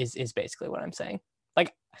lot is basically what I'm saying.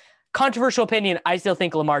 Like controversial opinion. I still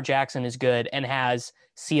think Lamar Jackson is good and has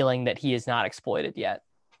ceiling that he is not exploited yet.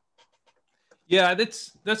 Yeah,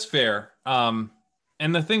 that's fair. And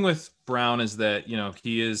the thing with Brown is that,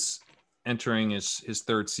 he is entering his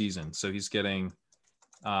third season. So he's getting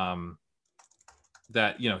that,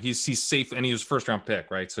 he's safe and he was first round pick,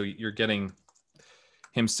 right? So you're getting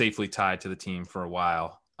him safely tied to the team for a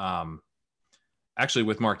while. Actually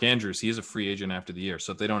with Mark Andrews, he is a free agent after the year.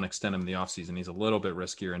 So if they don't extend him in the offseason, he's a little bit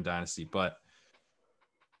riskier in Dynasty. But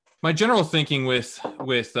my general thinking with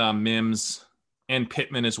Mims and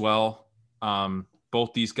Pittman as well,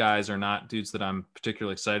 both these guys are not dudes that I'm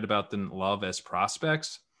particularly excited about, didn't love as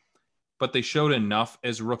prospects, but they showed enough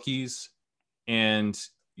as rookies, and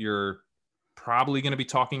you're probably going to be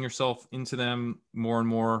talking yourself into them more and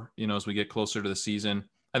more, as we get closer to the season.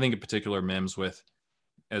 I think in particular Mims with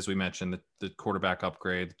as we mentioned, the quarterback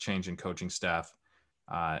upgrade, the change in coaching staff,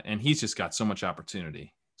 and he's just got so much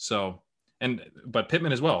opportunity. So, but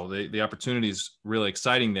Pittman as well. The opportunity is really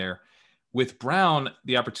exciting there. With Brown,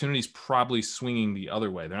 the opportunity is probably swinging the other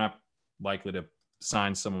way. They're not likely to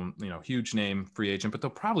sign someone, huge name free agent, but they'll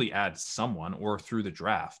probably add someone or through the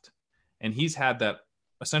draft. And he's had that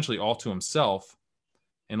essentially all to himself.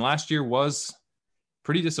 And last year was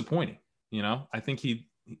pretty disappointing. I think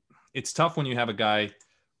it's tough when you have a guy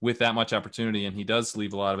with that much opportunity and he does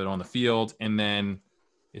leave a lot of it on the field. And then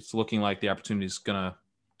it's looking like the opportunity is going to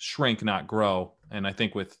shrink, not grow. And I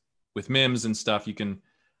think with Mims and stuff, you can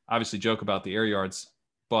obviously joke about the air yards,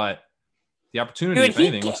 but the opportunity, if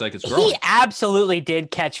anything, looks like it's growing. He absolutely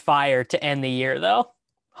did catch fire to end the year, though.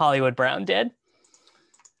 Hollywood Brown did.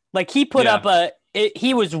 Like, he put up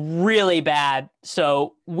he was really bad.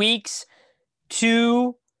 So weeks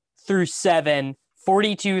 2 through 7,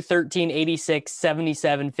 42, 13, 86,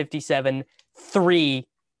 77, 57, 3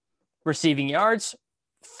 receiving yards,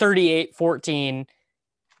 38, 14,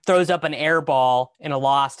 throws up an air ball in a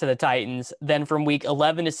loss to the Titans. Then from week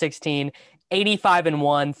 11 to 16,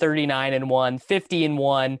 85-1, 39-1,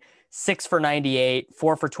 50-1, 6 for 98,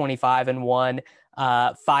 4 for 25-1,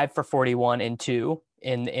 5 for 41-2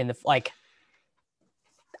 in the like.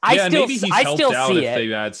 Maybe he's helped out if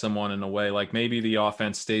they add someone in a way, like maybe the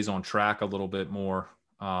offense stays on track a little bit more,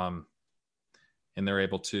 and they're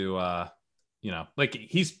able to, like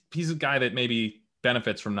he's a guy that maybe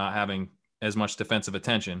benefits from not having as much defensive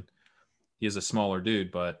attention. He is a smaller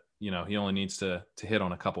dude, but he only needs to hit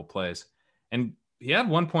on a couple plays. And he had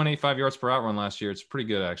 1.85 yards per out run last year. It's pretty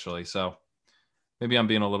good, actually. So maybe I'm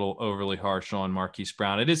being a little overly harsh on Marquise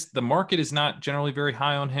Brown. The market is not generally very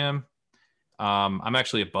high on him. I'm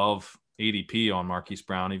actually above ADP on Marquise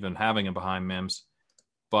Brown, even having him behind Mims.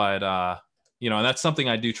 But, and that's something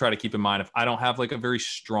I do try to keep in mind. If I don't have like a very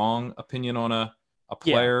strong opinion on a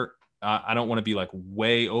player, I don't want to be like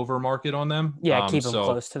way over market on them. Yeah, keep them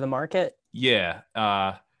close to the market. Yeah.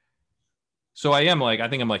 So I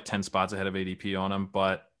think I'm like 10 spots ahead of ADP on him,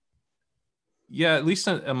 but yeah, at least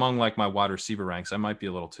among like my wide receiver ranks, I might be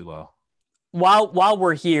a little too low. While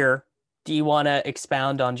we're here, do you want to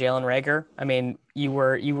expound on Jalen Reagor? I mean, you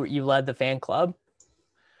led the fan club.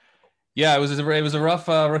 Yeah, it was a rough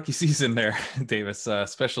rookie season there, Davis,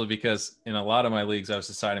 especially because in a lot of my leagues, I was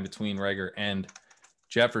deciding between Reagor and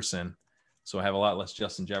Jefferson. So I have a lot less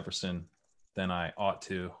Justin Jefferson than I ought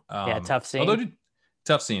to.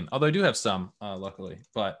 Tough scene. Although I do have some, luckily.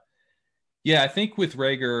 But yeah, I think with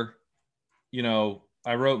Reagor,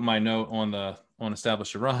 I wrote my note on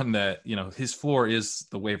Establish a Run that, his floor is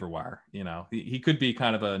the waiver wire. He could be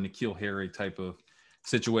kind of a N'Keal Harry type of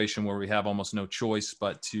situation where we have almost no choice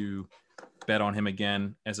but to bet on him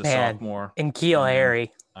again as a sophomore. N'Keal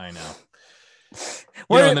Harry. I know.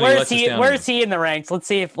 Where is he in the ranks? Let's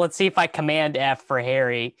see if I command F for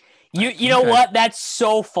Harry. You know what? That's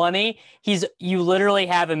so funny. You literally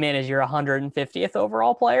have him in as your 150th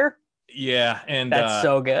overall player. Yeah, and that's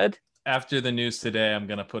so good. After the news today, I'm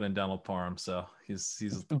gonna put in Donald Parham, so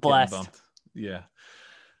he's blessed. Bumped. Yeah.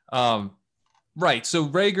 Right. So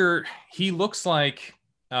Reagor, he looks like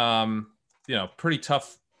pretty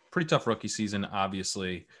tough rookie season,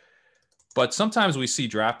 obviously. But sometimes we see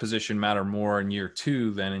draft position matter more in year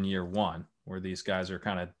 2 than in year 1, where these guys are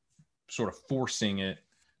kind of sort of forcing it,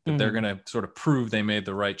 that they're going to sort of prove they made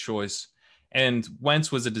the right choice. And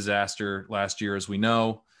Wentz was a disaster last year, as we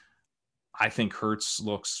know. I think Hurts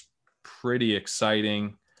looks pretty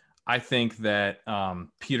exciting. I think that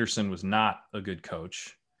Peterson was not a good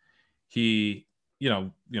coach. He,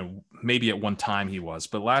 maybe at one time he was,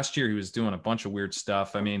 but last year he was doing a bunch of weird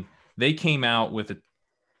stuff. I mean, they came out with a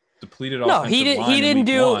depleted offensive line. He didn't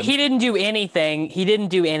do anything. He didn't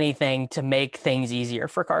do anything to make things easier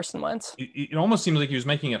for Carson Wentz. It almost seems like he was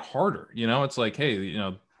making it harder. It's like,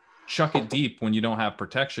 hey, chuck it deep when you don't have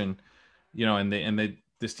protection.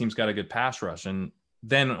 This team's got a good pass rush, and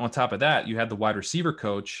then on top of that, you had the wide receiver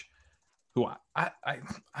coach, who I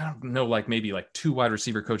don't know, like maybe like 2 wide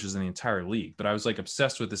receiver coaches in the entire league, but I was like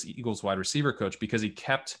obsessed with this Eagles wide receiver coach because he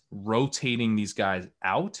kept rotating these guys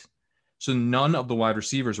out. So none of the wide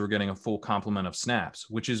receivers were getting a full complement of snaps,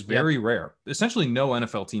 which is very rare. Essentially, no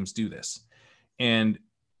NFL teams do this. And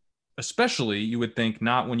especially, you would think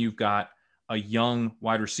not when you've got a young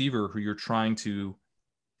wide receiver who you're trying to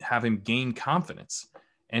have him gain confidence.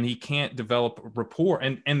 And he can't develop rapport.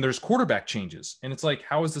 And there's quarterback changes. And it's like,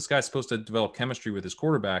 how is this guy supposed to develop chemistry with his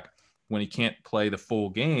quarterback when he can't play the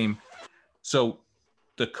full game? So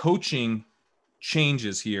the coaching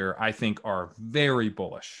changes here, I think, are very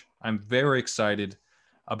bullish. I'm very excited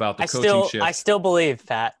about the coaching shift. I still believe,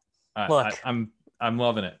 Pat. Look, I'm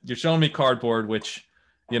loving it. You're showing me cardboard, which,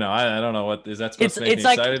 I don't know what is that supposed to make me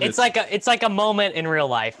excited. It's like a moment in real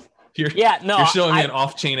life. You're showing me an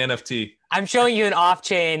off-chain NFT. I'm showing you an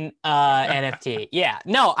off-chain NFT. Yeah.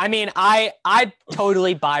 No, I mean, I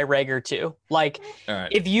totally buy Rager too. Like, all right.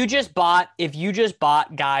 if you just bought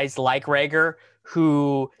guys like Rager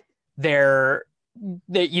who their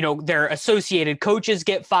associated coaches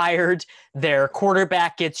get fired, their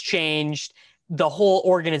quarterback gets changed, the whole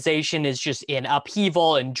organization is just in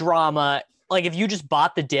upheaval and drama. Like, if you just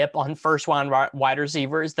bought the dip on first round wide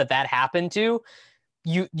receivers that happened to,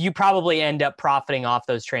 you probably end up profiting off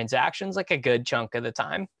those transactions like a good chunk of the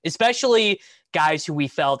time, especially guys who we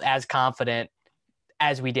felt as confident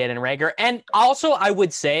as we did in Rager. And also, I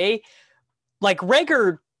would say, like,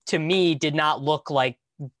 Rager to me did not look like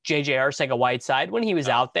JJ Arcega-Whiteside when he was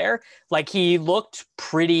out there. Like, he looked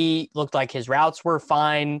like his routes were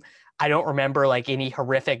fine. I don't remember like any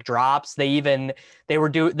horrific drops. They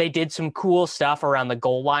did some cool stuff around the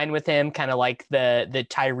goal line with him, kind of like the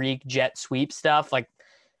Tyreek jet sweep stuff. Like,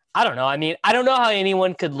 I don't know. I mean, I don't know how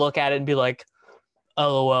anyone could look at it and be like,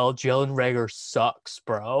 LOL, Jalen Rager sucks,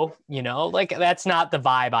 bro. Like, that's not the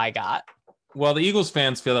vibe I got. Well, the Eagles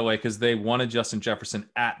fans feel that way because they wanted Justin Jefferson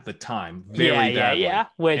at the time very badly. Yeah.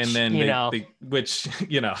 Which, and then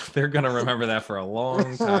they're going to remember that for a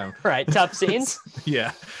long time. Right. Tough scenes.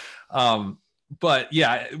 Yeah. But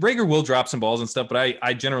yeah, Rager will drop some balls and stuff, but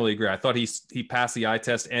I generally agree. I thought he passed the eye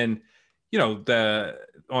test, and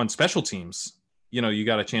on special teams, you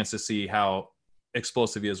got a chance to see how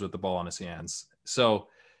explosive he is with the ball in his hands. So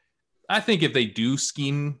I think if they do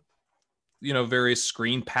scheme, various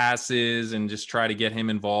screen passes and just try to get him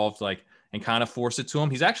involved, like, and kind of force it to him,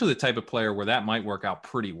 he's actually the type of player where that might work out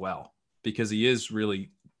pretty well, because he is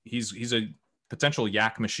really, he's a potential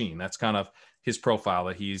yak machine. That's kind of his profile,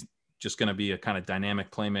 that he's just going to be a kind of dynamic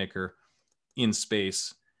playmaker in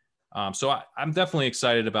space. So I'm definitely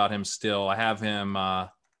excited about him still. I have him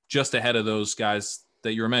just ahead of those guys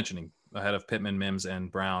that you were mentioning, ahead of Pittman, Mims,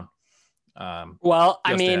 and Brown. Well,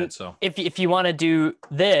 I mean, if you want to do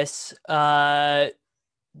this, CeeDee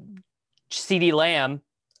Lamb,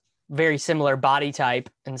 very similar body type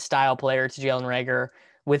and style player to Jalen Rager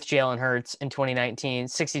with Jalen Hurts in 2019,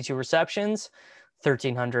 62 receptions,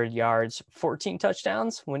 1,300 yards, 14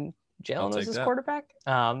 touchdowns when Jalen was his quarterback.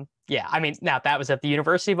 Yeah, I mean, now that was at the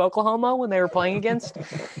University of Oklahoma when they were playing against.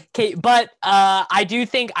 Okay, but I do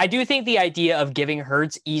think the idea of giving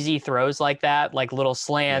Hurts easy throws like that, like little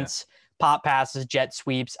slants, pop passes, jet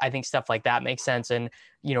sweeps, I think stuff like that makes sense. And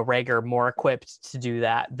Rager more equipped to do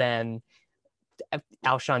that than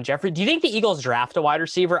Alshon Jeffrey. Do you think the Eagles draft a wide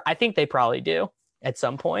receiver? I think they probably do at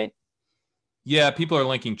some point. Yeah, people are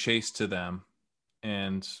linking Chase to them,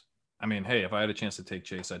 and I mean, hey, if I had a chance to take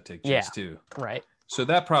Chase, I'd take Chase too. Right. So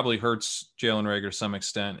that probably hurts Jalen Rager to some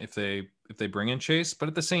extent if they bring in Chase. But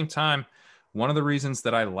at the same time, one of the reasons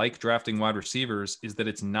that I like drafting wide receivers is that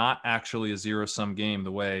it's not actually a zero-sum game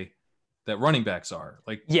the way that running backs are.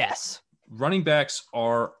 Like, yes, running backs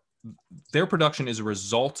their production is a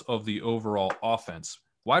result of the overall offense.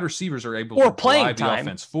 Wide receivers are able to drive the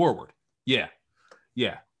offense forward. Yeah.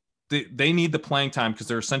 They need the playing time because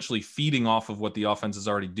they're essentially feeding off of what the offense is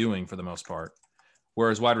already doing for the most part.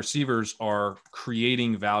 Whereas wide receivers are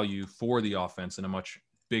creating value for the offense in a much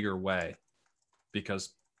bigger way,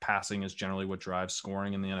 because passing is generally what drives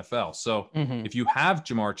scoring in the NFL. So if you have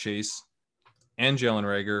Jamar Chase and Jalen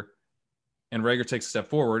Rager, and Rager takes a step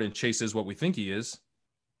forward and Chase is what we think he is,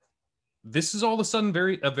 this is all of a sudden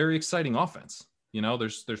a very exciting offense.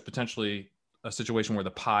 There's potentially a situation where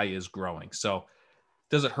the pie is growing. So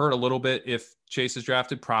does it hurt a little bit if Chase is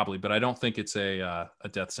drafted? Probably, but I don't think it's a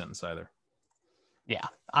death sentence either. Yeah,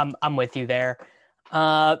 I'm with you there.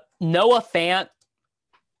 Noah Fant,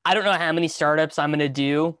 I don't know how many startups I'm going to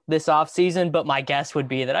do this offseason, but my guess would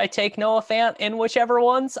be that I take Noah Fant in whichever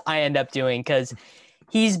ones I end up doing, because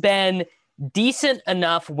he's been decent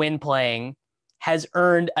enough when playing, has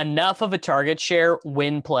earned enough of a target share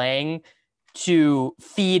when playing to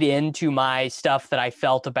feed into my stuff that I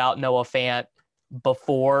felt about Noah Fant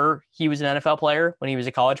before he was an NFL player, when he was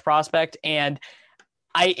a college prospect. And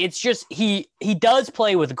it's just, he does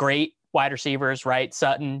play with great wide receivers, right?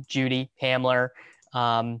 Sutton, Judy, Hamler,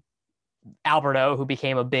 Alberto, who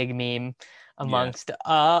became a big meme amongst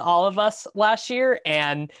all of us last year.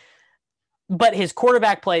 But his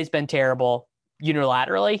quarterback play has been terrible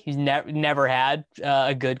unilaterally. He's never had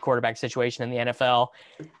a good quarterback situation in the NFL.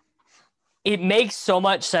 It makes so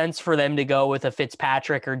much sense for them to go with a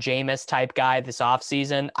Fitzpatrick or Jameis type guy this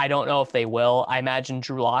offseason. I don't know if they will. I imagine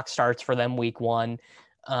Drew Lock starts for them week 1.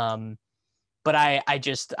 But I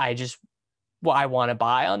just I want to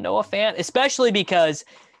buy on Noah Fant, especially because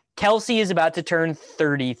Kelsey is about to turn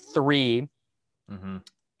 33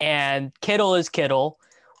 and Kittle is Kittle.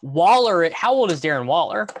 Waller, how old is Darren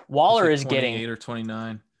Waller? Waller is 28 or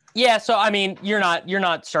 29. Yeah, so I mean, you're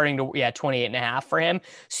not starting to 28 and a half for him.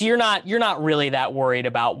 So you're not really that worried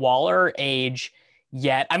about Waller age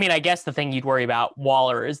yet. I mean, I guess the thing you'd worry about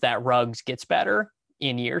Waller is that Ruggs gets better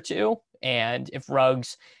in year 2, and if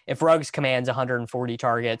Ruggs commands 140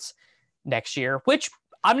 targets next year, which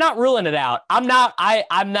I'm not ruling it out.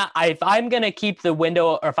 If I'm going to keep the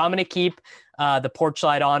window, or if I'm going to keep the porch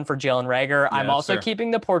light on for Jalen Reagor, I'm also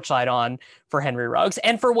keeping the porch light on for Henry Ruggs.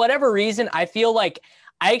 And for whatever reason, I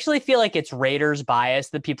actually feel like it's Raiders bias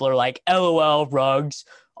that people are like, LOL, Ruggs.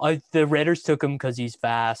 The Raiders took him because he's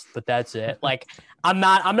fast, but that's it. Like, I'm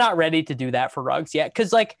not ready to do that for Ruggs yet.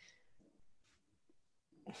 Cause like,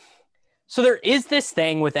 so there is this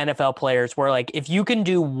thing with NFL players where like, if you can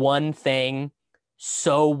do one thing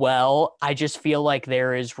so well, I just feel like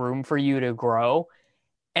there is room for you to grow.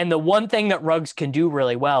 And the one thing that Ruggs can do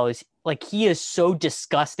really well is like, he is so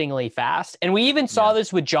disgustingly fast. And we even saw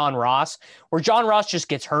this with John Ross, where John Ross just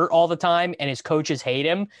gets hurt all the time and his coaches hate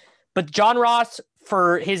him. But John Ross,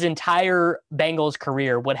 for his entire Bengals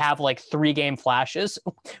career, would have like 3-game flashes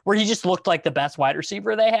where he just looked like the best wide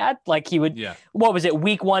receiver they had. Like he would, what was it?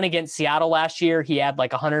 Week 1 against Seattle last year, he had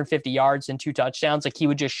like 150 yards and 2 touchdowns. Like he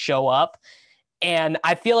would just show up. And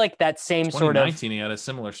I feel like that same sort of 2019, he had a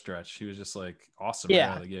similar stretch. He was just like awesome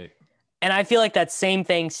out of the gate. And I feel like that same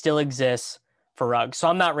thing still exists for Ruggs. So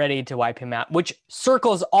I'm not ready to wipe him out, which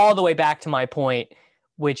circles all the way back to my point,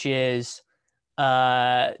 which is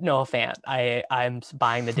Noah Fant. I'm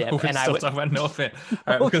buying the dip. We're and still talking about Noah Fant.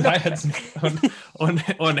 All right, because I had some on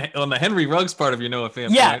the Henry Ruggs part of your Noah Fant.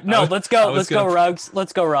 Yeah, point, let's go Ruggs.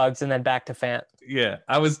 Let's go Ruggs and then back to Fant. Yeah,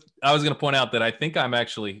 I was going to point out that I think I'm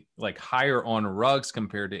actually like higher on Ruggs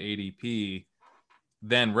compared to ADP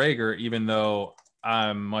than Reagor, even though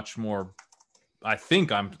I'm much more. I think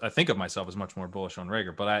of myself as much more bullish on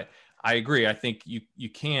Reagor, but I agree. I think you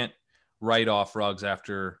can't write off Ruggs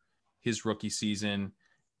after his rookie season.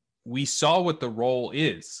 We saw what the role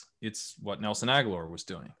is. It's what Nelson Aguilar was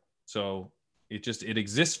doing. So it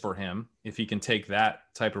exists for him. If he can take that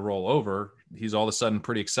type of role over, he's all of a sudden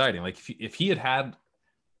pretty exciting. Like if he had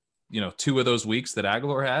 2 of those weeks that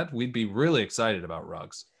Aguilar had, we'd be really excited about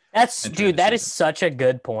Ruggs. That is such a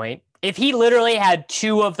good point. If he literally had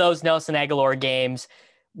 2 of those Nelson Aguilar games,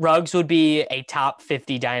 Ruggs would be a top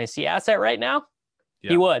 50 dynasty asset right now.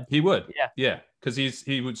 Yeah, he would. Yeah. Because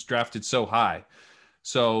he was drafted so high.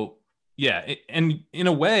 So and in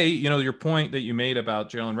a way, your point that you made about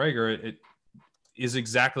Jalen Reagor, it is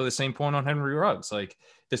exactly the same point on Henry Ruggs. Like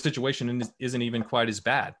the situation isn't even quite as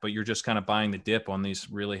bad, but you're just kind of buying the dip on these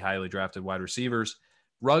really highly drafted wide receivers.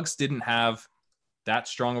 Ruggs didn't have that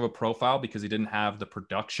strong of a profile because he didn't have the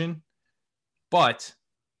production, but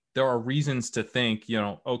there are reasons to think,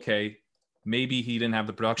 okay, maybe he didn't have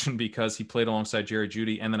the production because he played alongside Jerry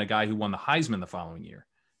Jeudy and then a guy who won the Heisman the following year.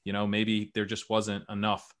 Maybe there just wasn't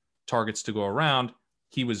enough targets to go around.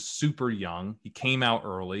 He was super young. He came out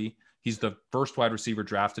early. He's the first wide receiver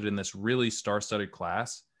drafted in this really star-studded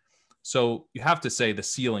class. So you have to say the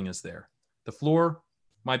ceiling is there. The floor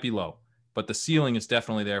might be low, but the ceiling is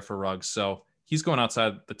definitely there for Ruggs. So he's going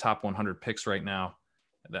outside the top 100 picks right now.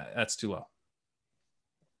 That's too low.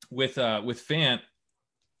 With Fant,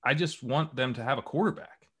 I just want them to have a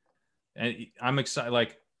quarterback. And I'm excited.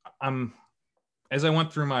 Like as I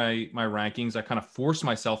went through my rankings, I kind of forced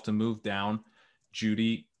myself to move down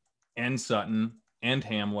Jeudy and Sutton and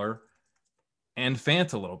Hamler and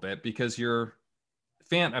Fant a little bit, because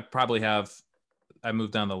Fant, I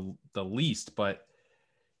moved down the least, but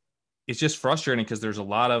it's just frustrating because there's a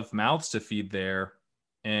lot of mouths to feed there.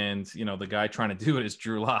 And, the guy trying to do it is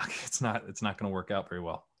Drew Lock. It's not going to work out very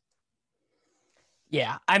well.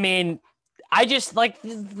 Yeah. I mean, I just like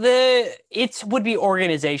it would be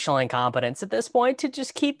organizational incompetence at this point to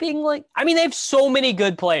just keep being they have so many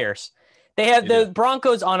good players. They have the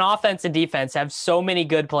Broncos on offense and defense have so many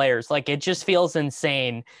good players. Like, it just feels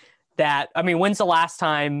insane that, when's the last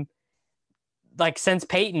time, since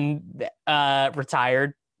Peyton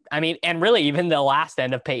retired, and really even the last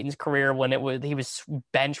end of Peyton's career when he was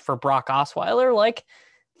benched for Brock Osweiler,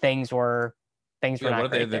 things were not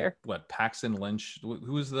great there. What, Paxton Lynch?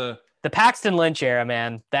 Who was the Paxton Lynch era,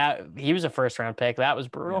 man? That he was a first round pick. That was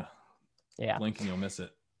brutal. Yeah. Blink and you'll miss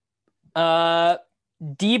it.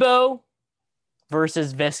 Deebo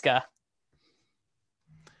versus Visca.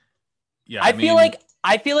 Yeah. I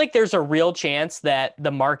feel like there's a real chance that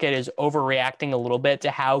the market is overreacting a little bit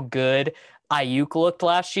to how good Ayuk looked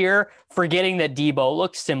last year, forgetting that Deebo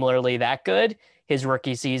looked similarly that good his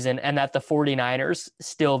rookie season, and that the 49ers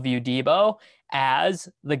still view Deebo as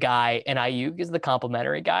the guy and Ayuk is the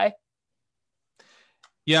complimentary guy.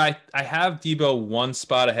 Yeah, I have Deebo one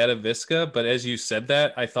spot ahead of Visca, but as you said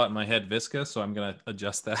that, I thought in my head Visca, so I'm going to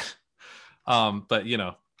adjust that. But,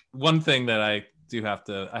 one thing that I have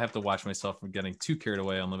to watch myself from getting too carried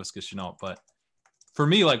away on Laviska Shenault. But for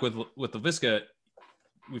me, like with Laviska,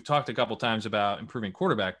 we've talked a couple times about improving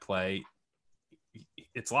quarterback play.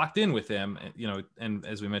 It's locked in with him, and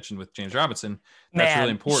as we mentioned with James Robinson, that's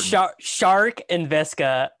really important. Shark and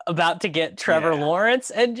Visca about to get Trevor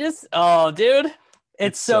Lawrence, and just, oh, dude,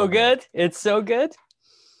 it's so good. It's so good.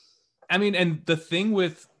 I mean, and the thing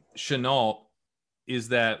with Shenault is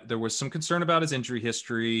that there was some concern about his injury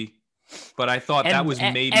history, but I thought that was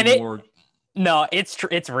maybe more. No,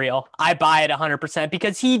 it's real. I buy it 100%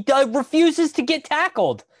 because he refuses to get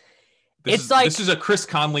tackled. This is a Chris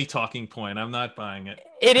Conley talking point. I'm not buying it.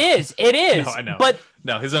 It is. No, I know. But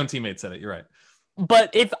no, his own teammate said it. You're right.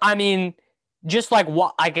 But if you just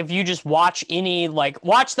watch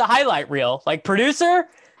watch the highlight reel, like producer,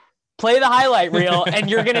 play the highlight reel, and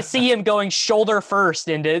you're gonna see him going shoulder first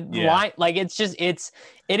into line. Like it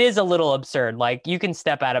is a little absurd. Like you can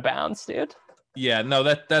step out of bounds, dude. Yeah, no,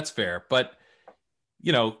 that's fair. But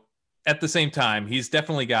at the same time, he's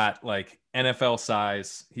definitely got like NFL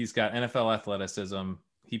size. He's got NFL athleticism.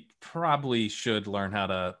 He probably should learn how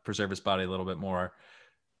to preserve his body a little bit more.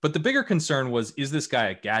 But the bigger concern was, is this guy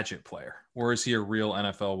a gadget player or is he a real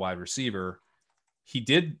NFL wide receiver? He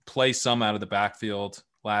did play some out of the backfield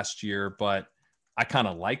last year, but I kind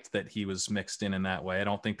of liked that he was mixed in that way. I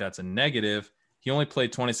don't think that's a negative. He only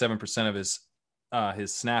played 27% of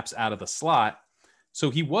his snaps out of the slot. So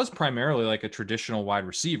he was primarily like a traditional wide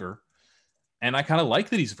receiver. And I kind of like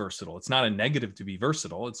that he's versatile. It's not a negative to be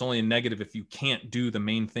versatile. It's only a negative if you can't do the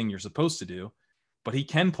main thing you're supposed to do. But he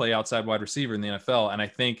can play outside wide receiver in the NFL. And I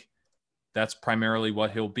think that's primarily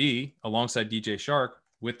what he'll be alongside DJ Chark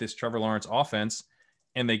with this Trevor Lawrence offense.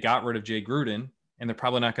 And they got rid of Jay Gruden, and they're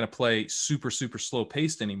probably not going to play super, super slow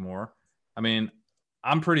paced anymore. I mean,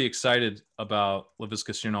 I'm pretty excited about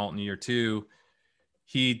Laviska Shenault in year 2.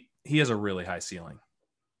 He has a really high ceiling.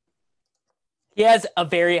 He has a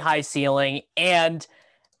very high ceiling, and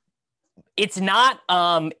it's not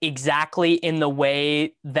exactly in the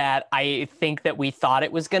way that I think that we thought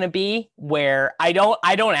it was going to be, where I don't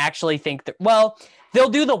actually think that, they'll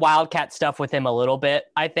do the Wildcat stuff with him a little bit,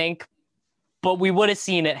 I think, but we would have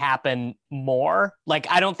seen it happen more. Like,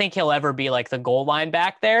 I don't think he'll ever be like the goal line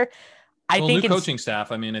back there. I think new coaching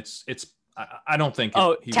staff. I mean, I don't think.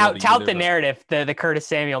 Tout the narrative, the Curtis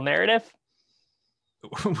Samuel narrative.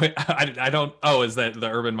 Wait, I don't. Oh, is that the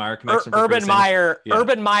Urban Meyer connection?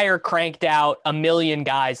 Urban Meyer cranked out a million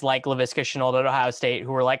guys like Laviska Shenault at Ohio State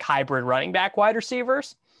who were like hybrid running back wide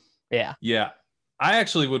receivers. Yeah. Yeah. I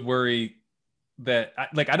actually would worry that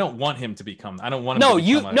I don't want him to become. I don't want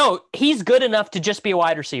him. No, he's good enough to just be a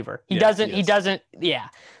wide receiver. He doesn't. Yeah.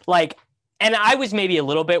 Like, and I was maybe a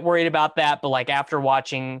little bit worried about that, but like after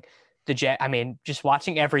watching just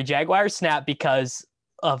watching every Jaguars snap because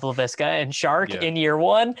of Laviska and Chark in year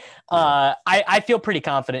 1. I feel pretty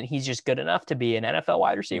confident he's just good enough to be an NFL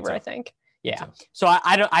wide receiver, I think. Yeah. So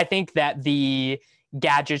I think that the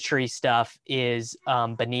gadgetry stuff is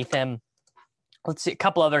beneath him. Let's see a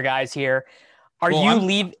couple other guys here. Go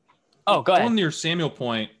ahead. On your Samuel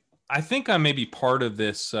point, I think I may be part of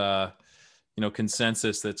this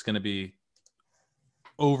consensus that's going to be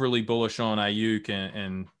overly bullish on Ayuk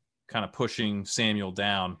and kind of pushing Samuel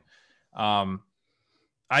down.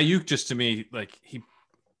 Ayuk, just to me, like he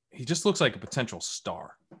just looks like a potential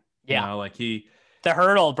star. Yeah. The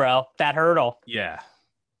hurdle, bro. That hurdle. Yeah.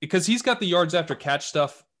 Because he's got the yards after catch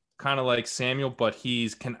stuff kind of like Samuel, but he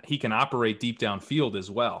can operate deep downfield as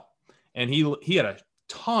well. And he had a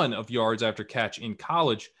ton of yards after catch in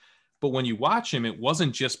college, but when you watch him, it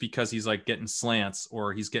wasn't just because he's like getting slants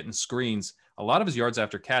or he's getting screens. A lot of his yards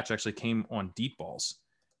after catch actually came on deep balls,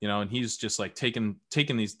 and he's just like taking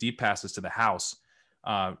these deep passes to the house.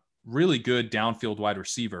 Really good downfield wide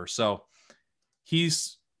receiver. So he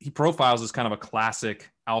profiles as kind of a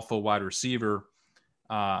classic alpha wide receiver.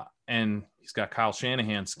 And he's got Kyle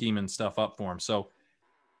Shanahan scheming stuff up for him. So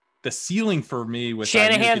the ceiling for me with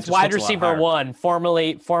Shanahan's wide receiver 1,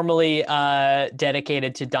 formerly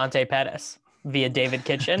dedicated to Dante Pettis via David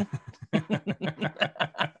Kitchen.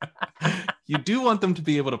 You do want them to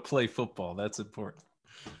be able to play football. That's important.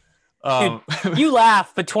 Dude, you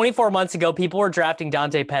laugh, but 24 months ago, people were drafting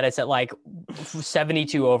Dante Pettis at like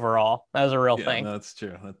 72 overall. That was a real thing. That's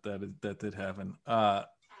true. That did happen.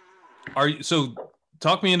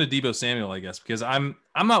 talk me into Deebo Samuel, I guess, because I'm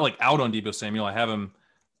not like out on Deebo Samuel. I have him,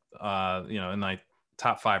 in my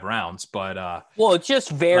top 5 rounds, but well, it's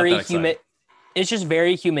just not very that human. excited. It's just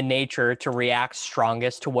very human nature to react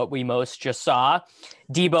strongest to what we most just saw.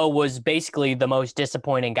 Deebo was basically the most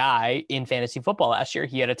disappointing guy in fantasy football last year.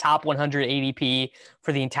 He had a top 100 ADP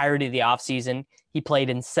for the entirety of the offseason. He played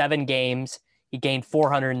in 7 games. He gained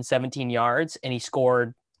 417 yards, and he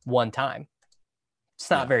scored 1 time. It's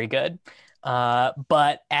not very good.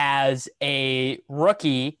 But as a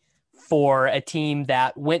rookie for a team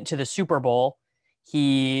that went to the Super Bowl,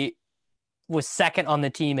 he was second on the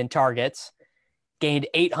team in targets, gained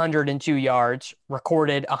 802 yards,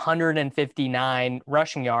 recorded 159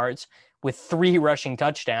 rushing yards with 3 rushing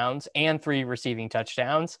touchdowns and 3 receiving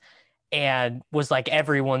touchdowns, and was like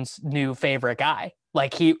everyone's new favorite guy.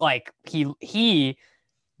 He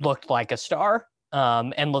looked like a star,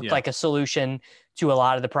 and looked like a solution to a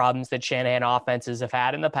lot of the problems that Shanahan offenses have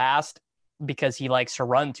had in the past, because he likes to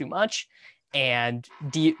run too much. And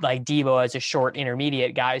Deebo as a short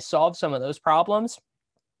intermediate guy solved some of those problems.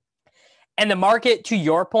 And the market, to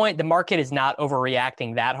your point, the market is not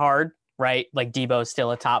overreacting that hard, right? Like Deebo is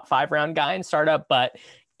still a top 5 round guy in startup, but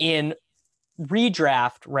in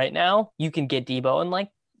redraft right now, you can get Deebo in like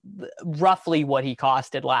roughly what he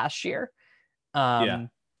costed last year. And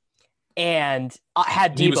had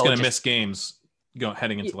Deebo, he was going to miss games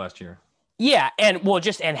heading into last year. Yeah, and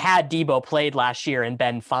had Deebo played last year and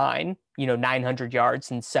been fine, 900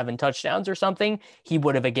 yards and 7 touchdowns or something, he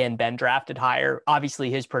would have again been drafted higher.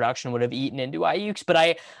 Obviously, his production would have eaten into Ayuk's.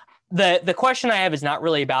 But the question I have is not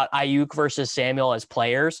really about Ayuk versus Samuel as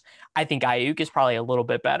players. I think Ayuk is probably a little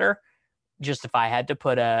bit better, just if I had to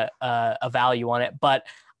put a value on it. But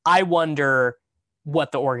I wonder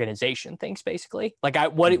what the organization thinks, basically.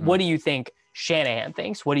 What do you think Shanahan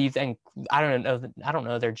thinks? What do you think? I don't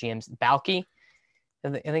know their GM's Balky,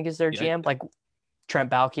 I think is their GM, like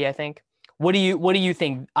Trent Balky, I think. What do you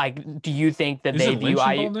think? Do you think that they view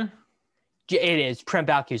Ayuk? It is Trent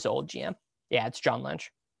Balky's old GM. Yeah, it's John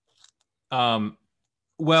Lynch. Well,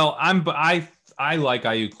 I like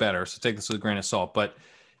Ayuk better, so take this with a grain of salt. But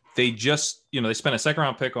they just, they spent a 2nd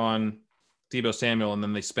round pick on Deebo Samuel, and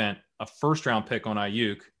then they spent a 1st round pick on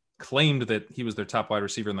Ayuk, claimed that he was their top wide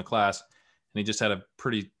receiver in the class, and he just had a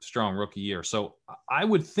pretty strong rookie year. So I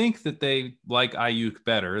would think that they like Ayuk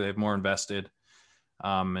better. They have more invested.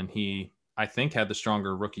 And he, I think, had the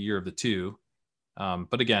stronger rookie year of the 2.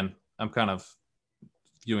 But again, I'm kind of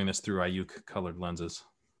viewing this through Ayuk colored lenses.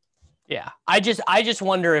 Yeah. I just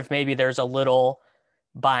wonder if maybe there's a little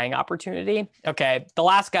buying opportunity. Okay. The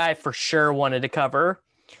last guy for sure wanted to cover,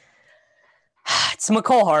 it's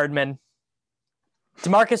McCole Hardman.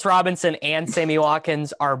 Demarcus Robinson and Sammy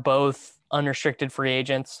Watkins are both unrestricted free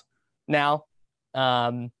agents now.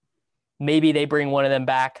 Maybe they bring one of them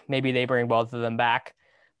back. Maybe they bring both of them back.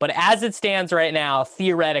 But as it stands right now,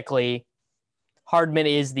 theoretically, Hardman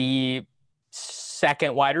is the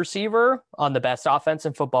 2nd wide receiver on the best offense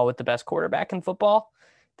in football with the best quarterback in football.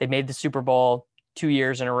 They made the Super Bowl 2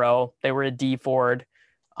 years in a row. They were a D Ford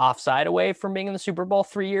offside away from being in the Super Bowl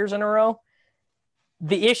 3 years in a row.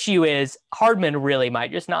 The issue is Hardman really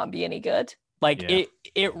might just not be any good.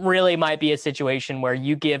 It really might be a situation where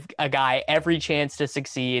you give a guy every chance to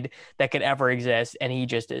succeed that could ever exist, and he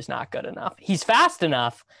just is not good enough. He's fast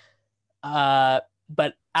enough,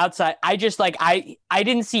 but outside, I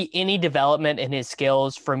didn't see any development in his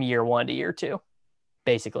skills from year 1 to year 2,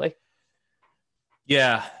 basically.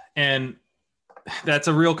 Yeah, and that's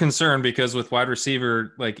a real concern, because with wide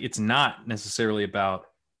receiver, it's not necessarily about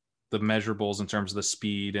the measurables in terms of the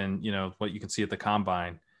speed and, what you can see at the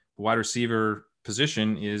combine. The wide receiver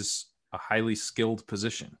position is a highly skilled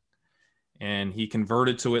position, and he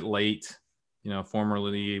converted to it late.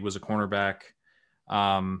 Formerly he was a cornerback.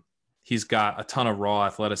 He's got a ton of raw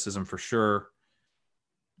athleticism for sure,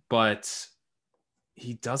 but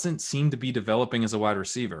he doesn't seem to be developing as a wide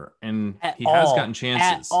receiver, and he has gotten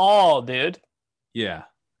chances. At all, dude. Yeah.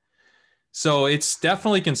 So it's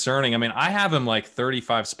definitely concerning. I mean, I have him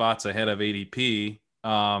 35 spots ahead of ADP,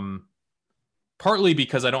 partly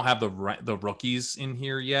because I don't have the rookies in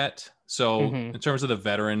here yet. So in terms of the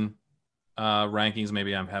veteran rankings,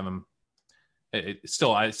 maybe I'm having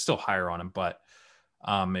still higher on him, but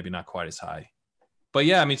maybe not quite as high. But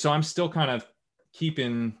yeah, I mean, so I'm still kind of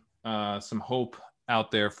keeping some hope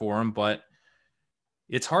out there for him, but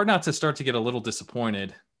it's hard not to start to get a little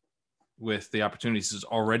disappointed with the opportunities he's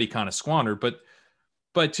already kind of squandered.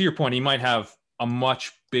 But to your point, he might have a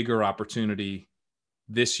much bigger opportunity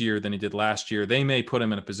this year than he did last year. They may put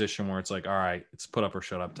him in a position where it's all right, it's put up or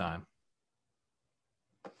shut up time.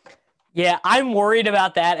 Yeah, I'm worried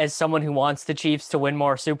about that as someone who wants the Chiefs to win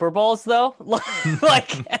more Super Bowls, though.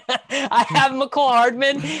 Like, I have McCole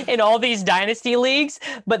Hardman in all these dynasty leagues,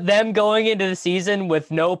 but them going into the season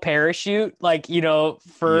with no parachute, like, for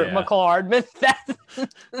Yeah. McCole Hardman,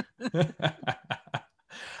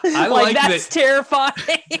 I like that's that.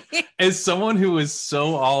 terrifying. As someone who was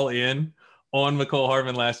so all in on McCole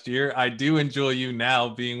Hardman last year, I do enjoy you now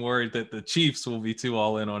being worried that the Chiefs will be too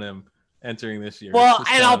all in on him entering this year. Well,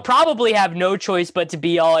 and I'll probably have no choice but to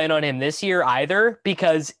be all in on him this year either,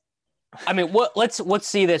 because I mean, let's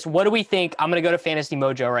see this. What do we think? I'm going to go to Fantasy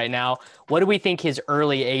Mojo right now. What do we think his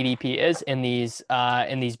early ADP is in these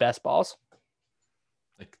best balls?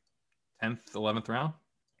 Like 10th, 11th round?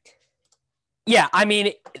 Yeah, I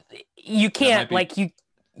mean, you can't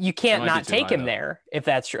you can't not take him there if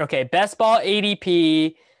that's true. Okay, best ball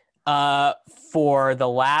ADP for the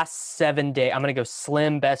last 7 days. I'm going to go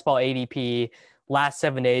slim best ball ADP last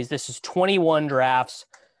 7 days. This is 21 drafts.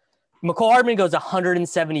 McCole Hardman goes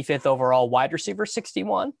 175th overall, wide receiver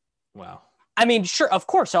 61. Wow. I mean, sure, of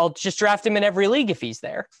course, I'll just draft him in every league if he's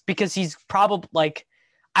there, because he's probably like,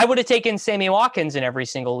 I would have taken Sammy Watkins in every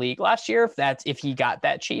single league last year if he got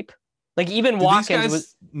that cheap. Like, even Watkins these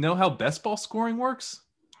guys know how best ball scoring works?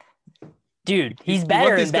 Dude, he's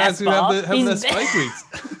better in best ball. Have the spike weeks.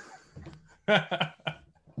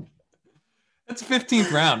 That's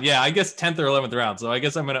 15th round. Yeah, I guess 10th or 11th round. So I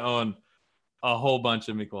guess I'm going to own a whole bunch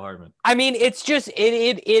of McCole Hardman. I mean, it's just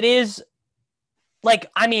it is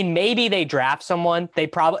like, I mean, maybe they draft someone. They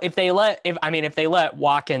probably if they let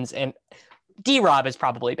Watkins, and D-Rob is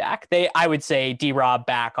probably back. I would say D-Rob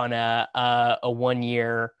back on a 1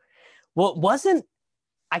 year. Well,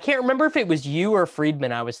 I can't remember if it was you or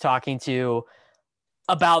Friedman I was talking to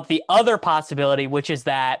about the other possibility, which is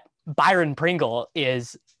that Byron Pringle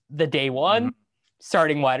is the day one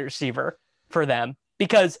starting wide receiver for them,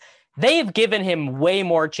 because they've given him way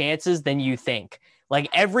more chances than you think. Like,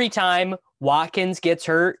 every time Watkins gets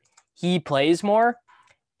hurt, he plays more.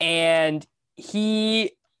 And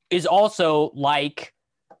he is also like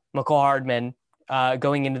McCole Hardman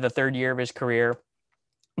going into the third year of his career.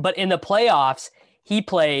 But in the playoffs, he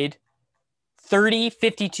played 30,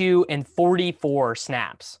 52, and 44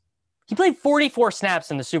 snaps. He played 44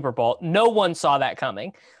 snaps in the Super Bowl. No one saw that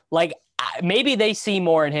coming. Like, maybe they see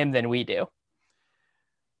more in him than we do.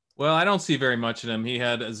 Well, I don't see very much in him. He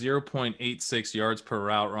had a 0.86 yards per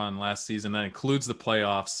route run last season. That includes the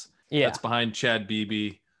playoffs. Yeah. That's behind Chad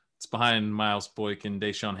Beebe. It's behind Miles Boykin,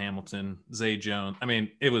 Deshaun Hamilton, Zay Jones. I mean,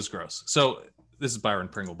 it was gross. So this is Byron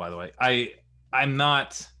Pringle, by the way. I'm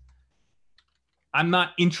not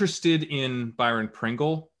interested in Byron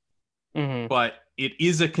Pringle, but it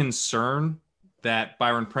is a concern that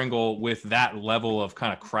Byron Pringle, with that level of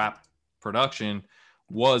kind of crap production,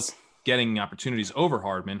 was getting opportunities over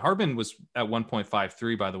Hardman. Hardman was at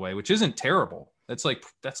 1.53, by the way, which isn't terrible.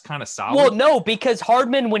 That's kind of solid. Well, no, because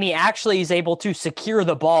Hardman, when he actually is able to secure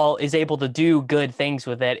the ball, is able to do good things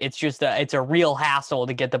with it. It's just it's a real hassle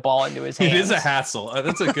to get the ball into his hands. It is a hassle.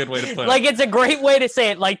 That's a good way to put it. Like, it's a great way to say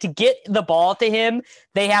it. Like, to get the ball to him,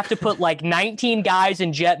 they have to put like 19 guys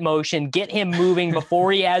in jet motion, get him moving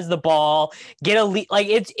before he has the ball, get a lead. Like,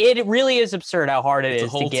 it really is absurd how hard it's a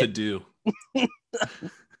whole to do.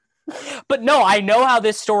 But no, I know how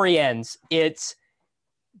this story ends. It's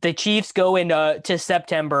the Chiefs go into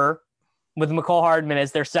September with McCole Hardman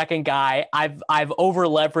as their second guy. I've over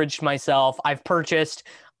leveraged myself. I've purchased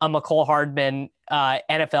a McCole Hardman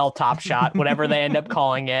NFL Top Shot, whatever they end up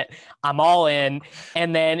calling it. I'm all in.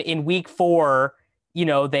 And then in week 4,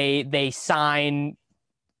 they sign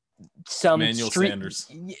some Emmanuel Sanders.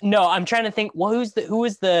 No, I'm trying to think. Well, who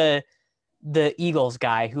was the Eagles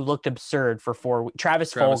guy who looked absurd for 4 weeks?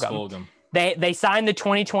 Travis Fulgham. They signed the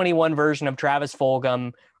 2021 version of Travis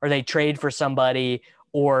Fulgham, or they trade for somebody,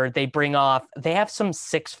 or they have some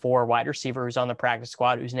 6'4" wide receiver who's on the practice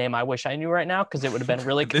squad, whose name I wish I knew right now, because it would have been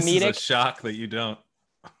really comedic. This is a shock that you don't.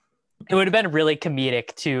 It would have been really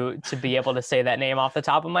comedic to be able to say that name off the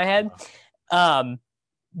top of my head.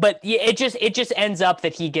 But yeah, it just ends up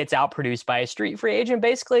that he gets outproduced by a street free agent,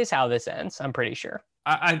 basically, is how this ends. I'm pretty sure.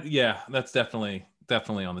 Yeah, that's definitely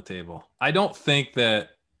on the table. I don't think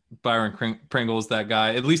that Byron Pringle is that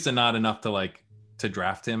guy, at least not enough to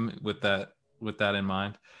draft him with that in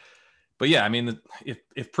mind. But yeah, I mean,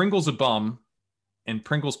 if Pringle's a bum and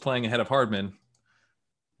Pringle's playing ahead of Hardman,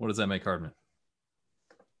 what does that make Hardman?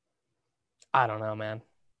 I don't know, man.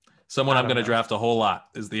 Someone I'm going to draft a whole lot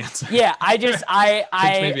is the answer. Yeah,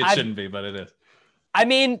 maybe it shouldn't be, but it is. I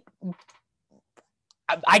mean,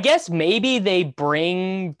 I guess maybe they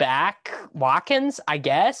bring back Watkins, I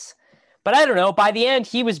guess. But I don't know. By the end,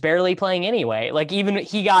 he was barely playing anyway. Like, even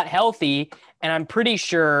he got healthy, and I'm pretty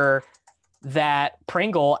sure that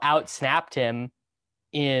Pringle outsnapped him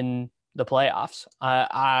in the playoffs.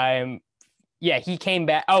 He came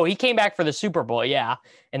back. Oh, he came back for the Super Bowl,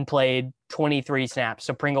 and played 23 snaps.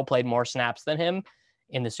 So Pringle played more snaps than him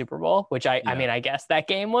in the Super Bowl, which I mean, I guess that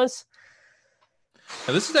game was.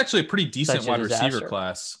 Now, this is actually a pretty decent wide disaster. receiver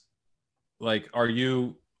class. Like, are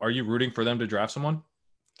you rooting for them to draft someone?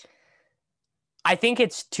 I think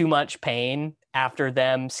it's too much pain after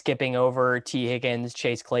them skipping over T. Higgins,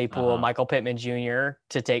 Chase Claypool, Michael Pittman Jr.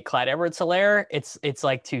 to take Clyde Edwards-Helaire. It's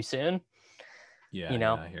like too soon. Yeah, you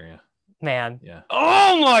know, I hear you. Man. Yeah.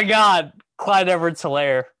 Oh my God, Clyde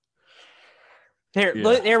Edwards-Helaire.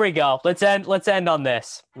 Here we go. Let's end on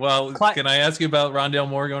this. Well, can I ask you about Rondale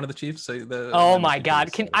Moore going to the Chiefs? Oh my God.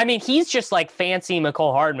 He's just like fancy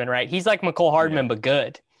McCole Hardman, right? He's like McCole Hardman, but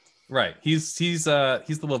good. Right. He's the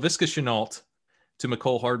Laviska Shenault to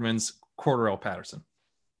McCole Hardman's Cordarrelle Patterson.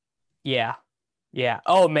 Yeah. Yeah.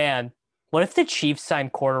 Oh man. What if the Chiefs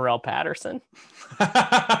signed Cordarrelle Patterson?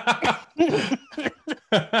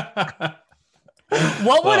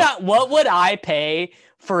 What would I pay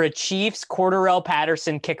for a Chiefs Cordarrelle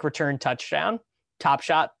Patterson kick return touchdown? Top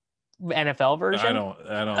Shot NFL version?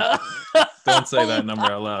 I don't say that number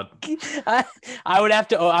out loud. I would have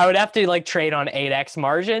to like trade on 8x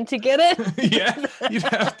margin to get it. Yeah, you'd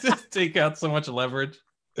have to take out so much leverage.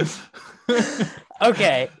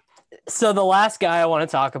 Okay. So the last guy I want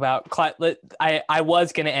to talk about, I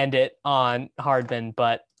was going to end it on Hardman,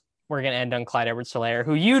 but we're going to end on Clyde Edwards-Helaire,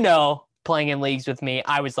 who, playing in leagues with me,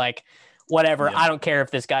 I was like, whatever. Yeah. I don't care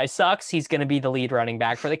if this guy sucks. He's going to be the lead running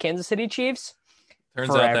back for the Kansas City Chiefs.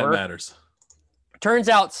 Turns out that matters. Turns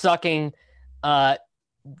out sucking.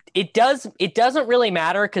 It doesn't really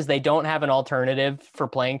matter because they don't have an alternative for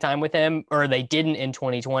playing time with him, or they didn't in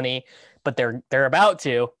 2020, but they're about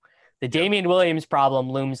to. The Damian Williams problem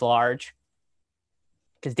looms large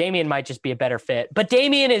because Damian might just be a better fit. But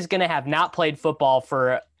Damian is going to have not played football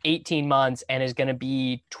for 18 months and is going to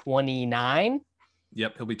be 29.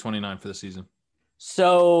 Yep, he'll be 29 for the season.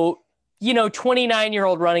 So,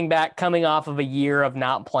 29-year-old running back coming off of a year of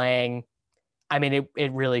not playing. I mean,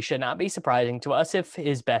 it really should not be surprising to us if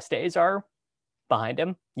his best days are behind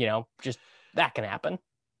him. Just that can happen.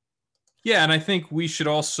 Yeah, and I think we should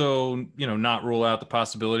also, not rule out the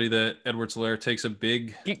possibility that Edwards-Helaire takes a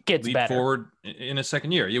big leap forward in his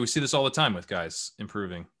second year. Yeah, we see this all the time with guys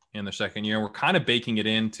improving in their second year. And we're kind of baking it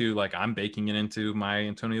into, I'm baking it into my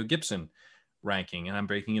Antonio Gibson ranking, and I'm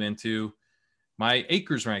baking it into my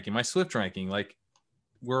Akers ranking, my Swift ranking. Like,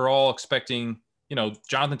 we're all expecting,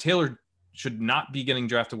 Jonathan Taylor should not be getting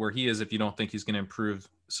drafted where he is if you don't think he's going to improve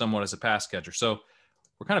somewhat as a pass catcher. So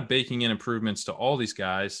we're kind of baking in improvements to all these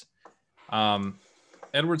guys.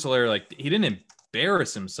 Edwards-Helaire, he didn't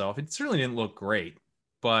embarrass himself. It certainly didn't look great,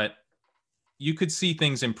 but you could see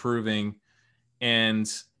things improving, and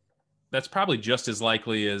that's probably just as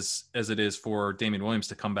likely as it is for Damian Williams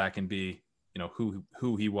to come back and be,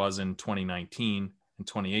 who he was in 2019 and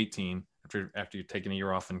 2018 after you're taking a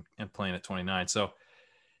year off and playing at 29. So,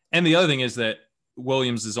 and the other thing is that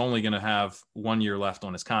Williams is only going to have 1 year left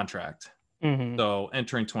on his contract. Mm-hmm. So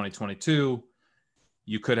entering 2022,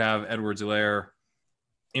 you could have Edwards-Helaire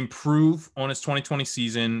improve on his 2020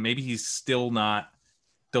 season. Maybe he's still not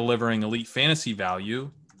delivering elite fantasy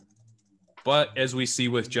value, but as we see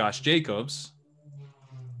with Josh Jacobs,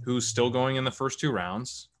 who's still going in the first 2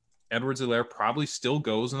 rounds, Edwards-Helaire probably still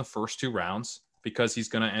goes in the first 2 rounds because he's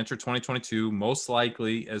going to enter 2022 most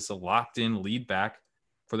likely as a locked-in lead back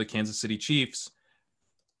for the Kansas City Chiefs.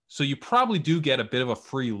 So you probably do get a bit of a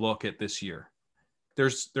free look at this year.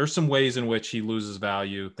 There's some ways in which he loses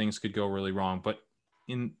value. Things could go really wrong. But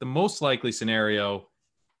in the most likely scenario,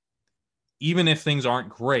 even if things aren't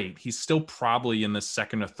great, he's still probably in the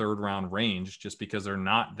second or third round range just because there are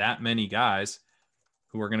not that many guys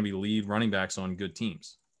who are going to be lead running backs on good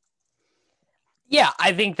teams. Yeah,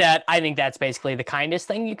 I think that's basically the kindest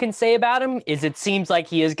thing you can say about him is it seems like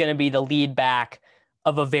he is going to be the lead back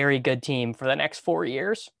of a very good team for the next 4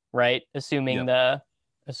 years, right? Assuming that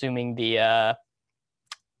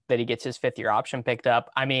he gets his 5th year option picked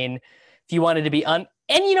up. I mean, if you wanted to be and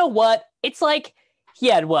you know what? It's like he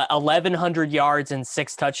had 1,100 yards and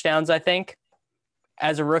 6 touchdowns, I think,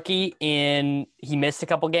 as a rookie. He missed a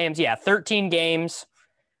couple games. Yeah, 13 games,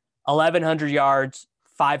 1,100 yards,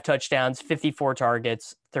 5 touchdowns, 54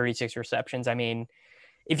 targets, 36 receptions. I mean,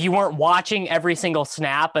 if you weren't watching every single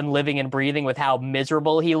snap and living and breathing with how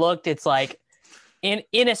miserable he looked, it's like in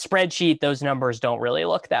a spreadsheet, those numbers don't really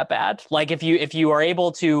look that bad. Like if you are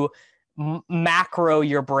able to macro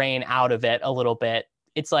your brain out of it a little bit,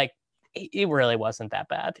 it's like it really wasn't that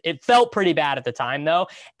bad. It felt pretty bad at the time, though.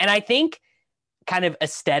 And I think kind of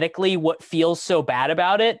aesthetically, what feels so bad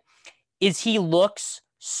about it is he looks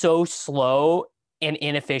so slow and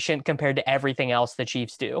inefficient compared to everything else the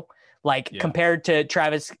Chiefs do. Like compared to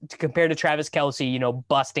Travis Kelce, you know,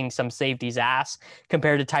 busting some safety's ass,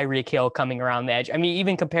 compared to Tyreek Hill coming around the edge. I mean,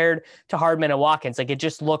 even compared to Hardman and Watkins, like it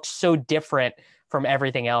just looks so different from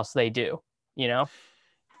everything else they do, you know?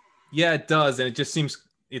 Yeah, it does. And it just seems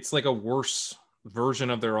it's like a worse version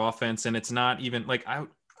of their offense. And it's not even like, I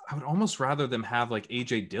would almost rather them have like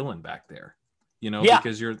AJ Dillon back there, you know,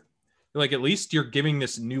 because you're like, at least you're giving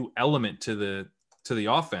this new element to the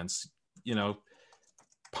offense, you know,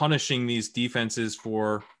 punishing these defenses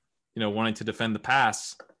for, you know, wanting to defend the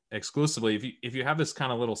pass exclusively. If you have this kind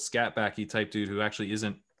of little scat backy type dude who actually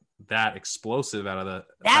isn't that explosive out of the,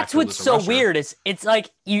 that's what's so weird. It's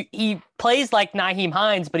like he plays like Nyheim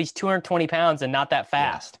Hines, but he's 220 pounds and not that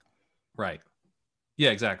fast. Yeah. Right.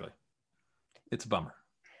 Yeah, exactly. It's a bummer.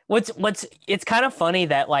 It's kind of funny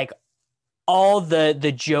that like all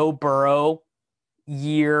the Joe Burrow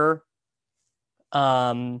year,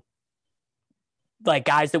 like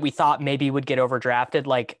guys that we thought maybe would get overdrafted,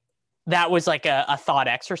 like that was like a thought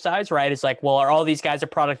exercise, right? It's like, well, are all these guys a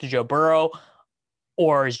product of Joe Burrow,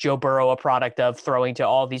 or is Joe Burrow a product of throwing to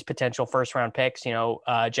all these potential first round picks, you know,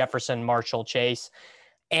 Jefferson, Marshall, Chase?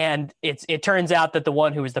 And it turns out that the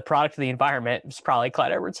one who was the product of the environment was probably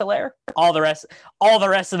Clyde Edwards-Helaire. All the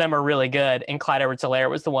rest of them are really good, and Clyde Edwards-Helaire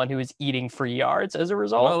was the one who was eating free yards as a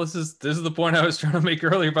result. Well, this is the point I was trying to make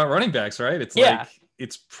earlier about running backs, right? It's like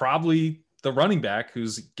it's probably the running back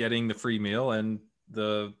who's getting the free meal, and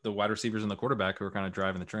the wide receivers and the quarterback who are kind of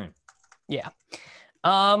driving the train. Yeah.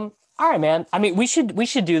 All right, man. I mean, we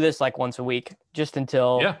should do this like once a week, just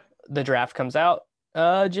until the draft comes out.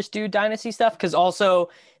 Just do dynasty stuff, because also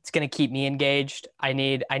it's going to keep me engaged. I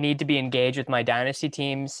need to be engaged with my dynasty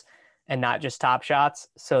teams and not just Top Shots,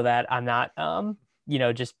 so that I'm not you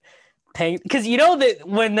know, just paying, because you know that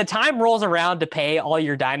when the time rolls around to pay all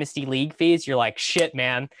your dynasty league fees, you're like, shit,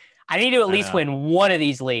 man, I need to at least win one of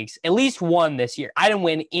these leagues, at least one this year. I didn't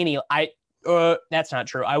win any. That's not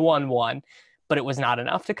true. I won one, but it was not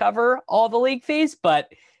enough to cover all the league fees.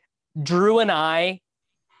 But Drew and I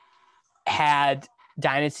had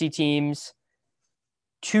dynasty teams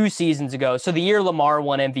 2 seasons ago. So the year Lamar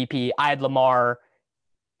won MVP, I had Lamar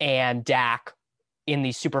and Dak in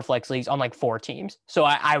these super flex leagues on like 4 teams. So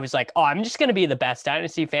I was like, oh, I'm just going to be the best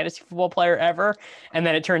dynasty fantasy football player ever. And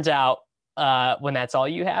then it turns out when that's all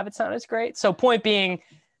you have, it's not as great. So point being,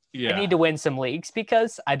 I need to win some leagues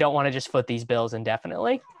because I don't want to just foot these bills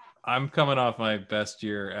indefinitely. I'm coming off my best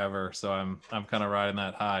year ever, so I'm kind of riding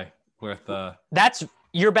that high with That's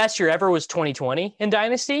your best year ever was 2020 in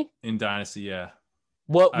Dynasty? In Dynasty, yeah.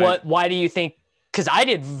 Why do you think? Because I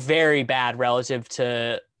did very bad relative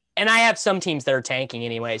to, and I have some teams that are tanking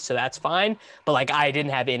anyway, so that's fine. But like, I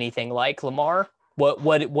didn't have anything like Lamar. What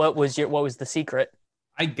was the secret?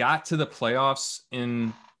 I got to the playoffs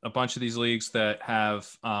in a bunch of these leagues that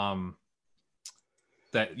have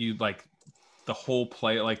that you like the whole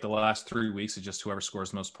play, like the last 3 weeks is just whoever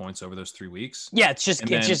scores the most points over those 3 weeks. Yeah, it's just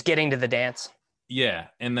getting to the dance. Yeah,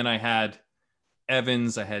 and then I had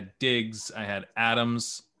Evans, I had Diggs, I had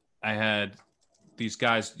Adams, I had these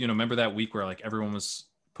guys, you know, remember that week where like everyone was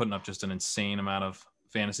putting up just an insane amount of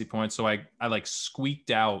fantasy points. So I like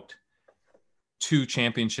squeaked out 2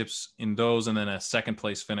 championships in those, and then a second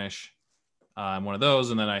place finish in one of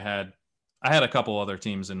those. And then I had a couple other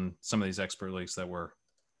teams in some of these expert leagues that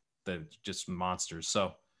just monsters.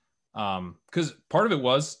 So, because part of it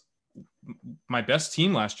was my best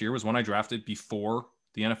team last year was when I drafted before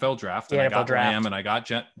the NFL draft, and I got Lamb and I got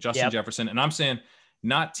Justin Jefferson. And I'm saying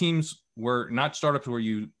not startups where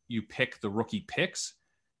you pick the rookie picks,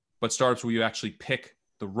 but startups where you actually pick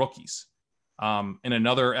the rookies. In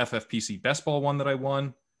another FFPC best ball one that I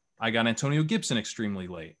won, I got Antonio Gibson extremely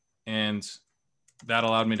late, and that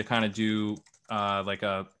allowed me to kind of do like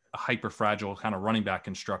a hyper fragile kind of running back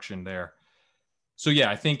construction there. So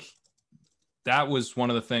yeah, I think that was one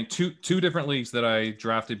of the things. Two different leagues that I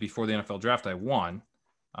drafted before the NFL draft, I won.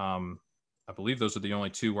 I believe those are the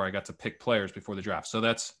only 2 where I got to pick players before the draft.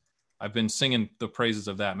 So I've been singing the praises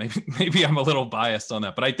of that. Maybe I'm a little biased on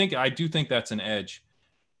that, but I do think that's an edge,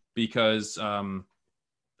 because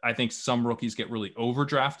I think some rookies get really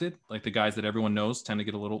overdrafted. Like the guys that everyone knows tend to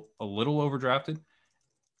get a little overdrafted,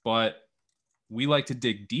 but we like to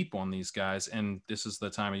dig deep on these guys, and this is the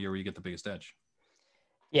time of year where you get the biggest edge.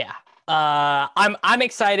 Yeah. I'm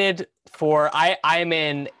excited for, I'm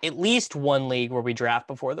in at least one league where we draft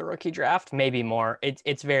before the rookie draft, maybe more.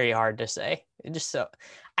 It's very hard to say.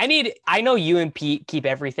 I know you and Pete keep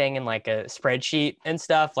everything in like a spreadsheet and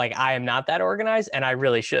stuff. Like I am not that organized, and I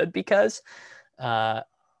really should, because I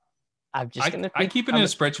keep it in a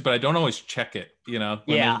spreadsheet, but I don't always check it.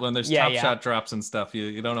 When there's top shot drops and stuff,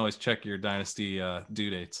 you don't always check your dynasty due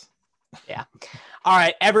dates. Yeah. All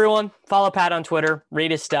right, everyone, follow Pat on Twitter,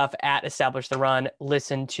 read his stuff at Establish the Run,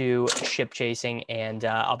 listen to Ship Chasing, and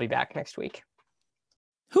I'll be back next week.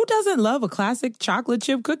 Who doesn't love a classic chocolate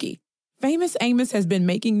chip cookie? Famous Amos has been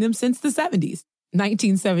making them since the 70s,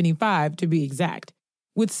 1975 to be exact.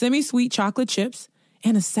 With semi-sweet chocolate chips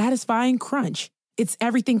and a satisfying crunch, it's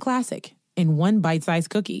everything classic in one bite-sized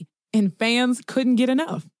cookie, and fans couldn't get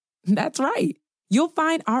enough. That's right. You'll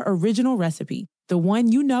find our original recipe, the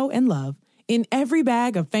one you know and love, in every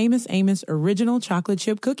bag of Famous Amos original chocolate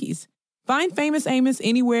chip cookies. Find Famous Amos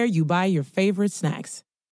anywhere you buy your favorite snacks.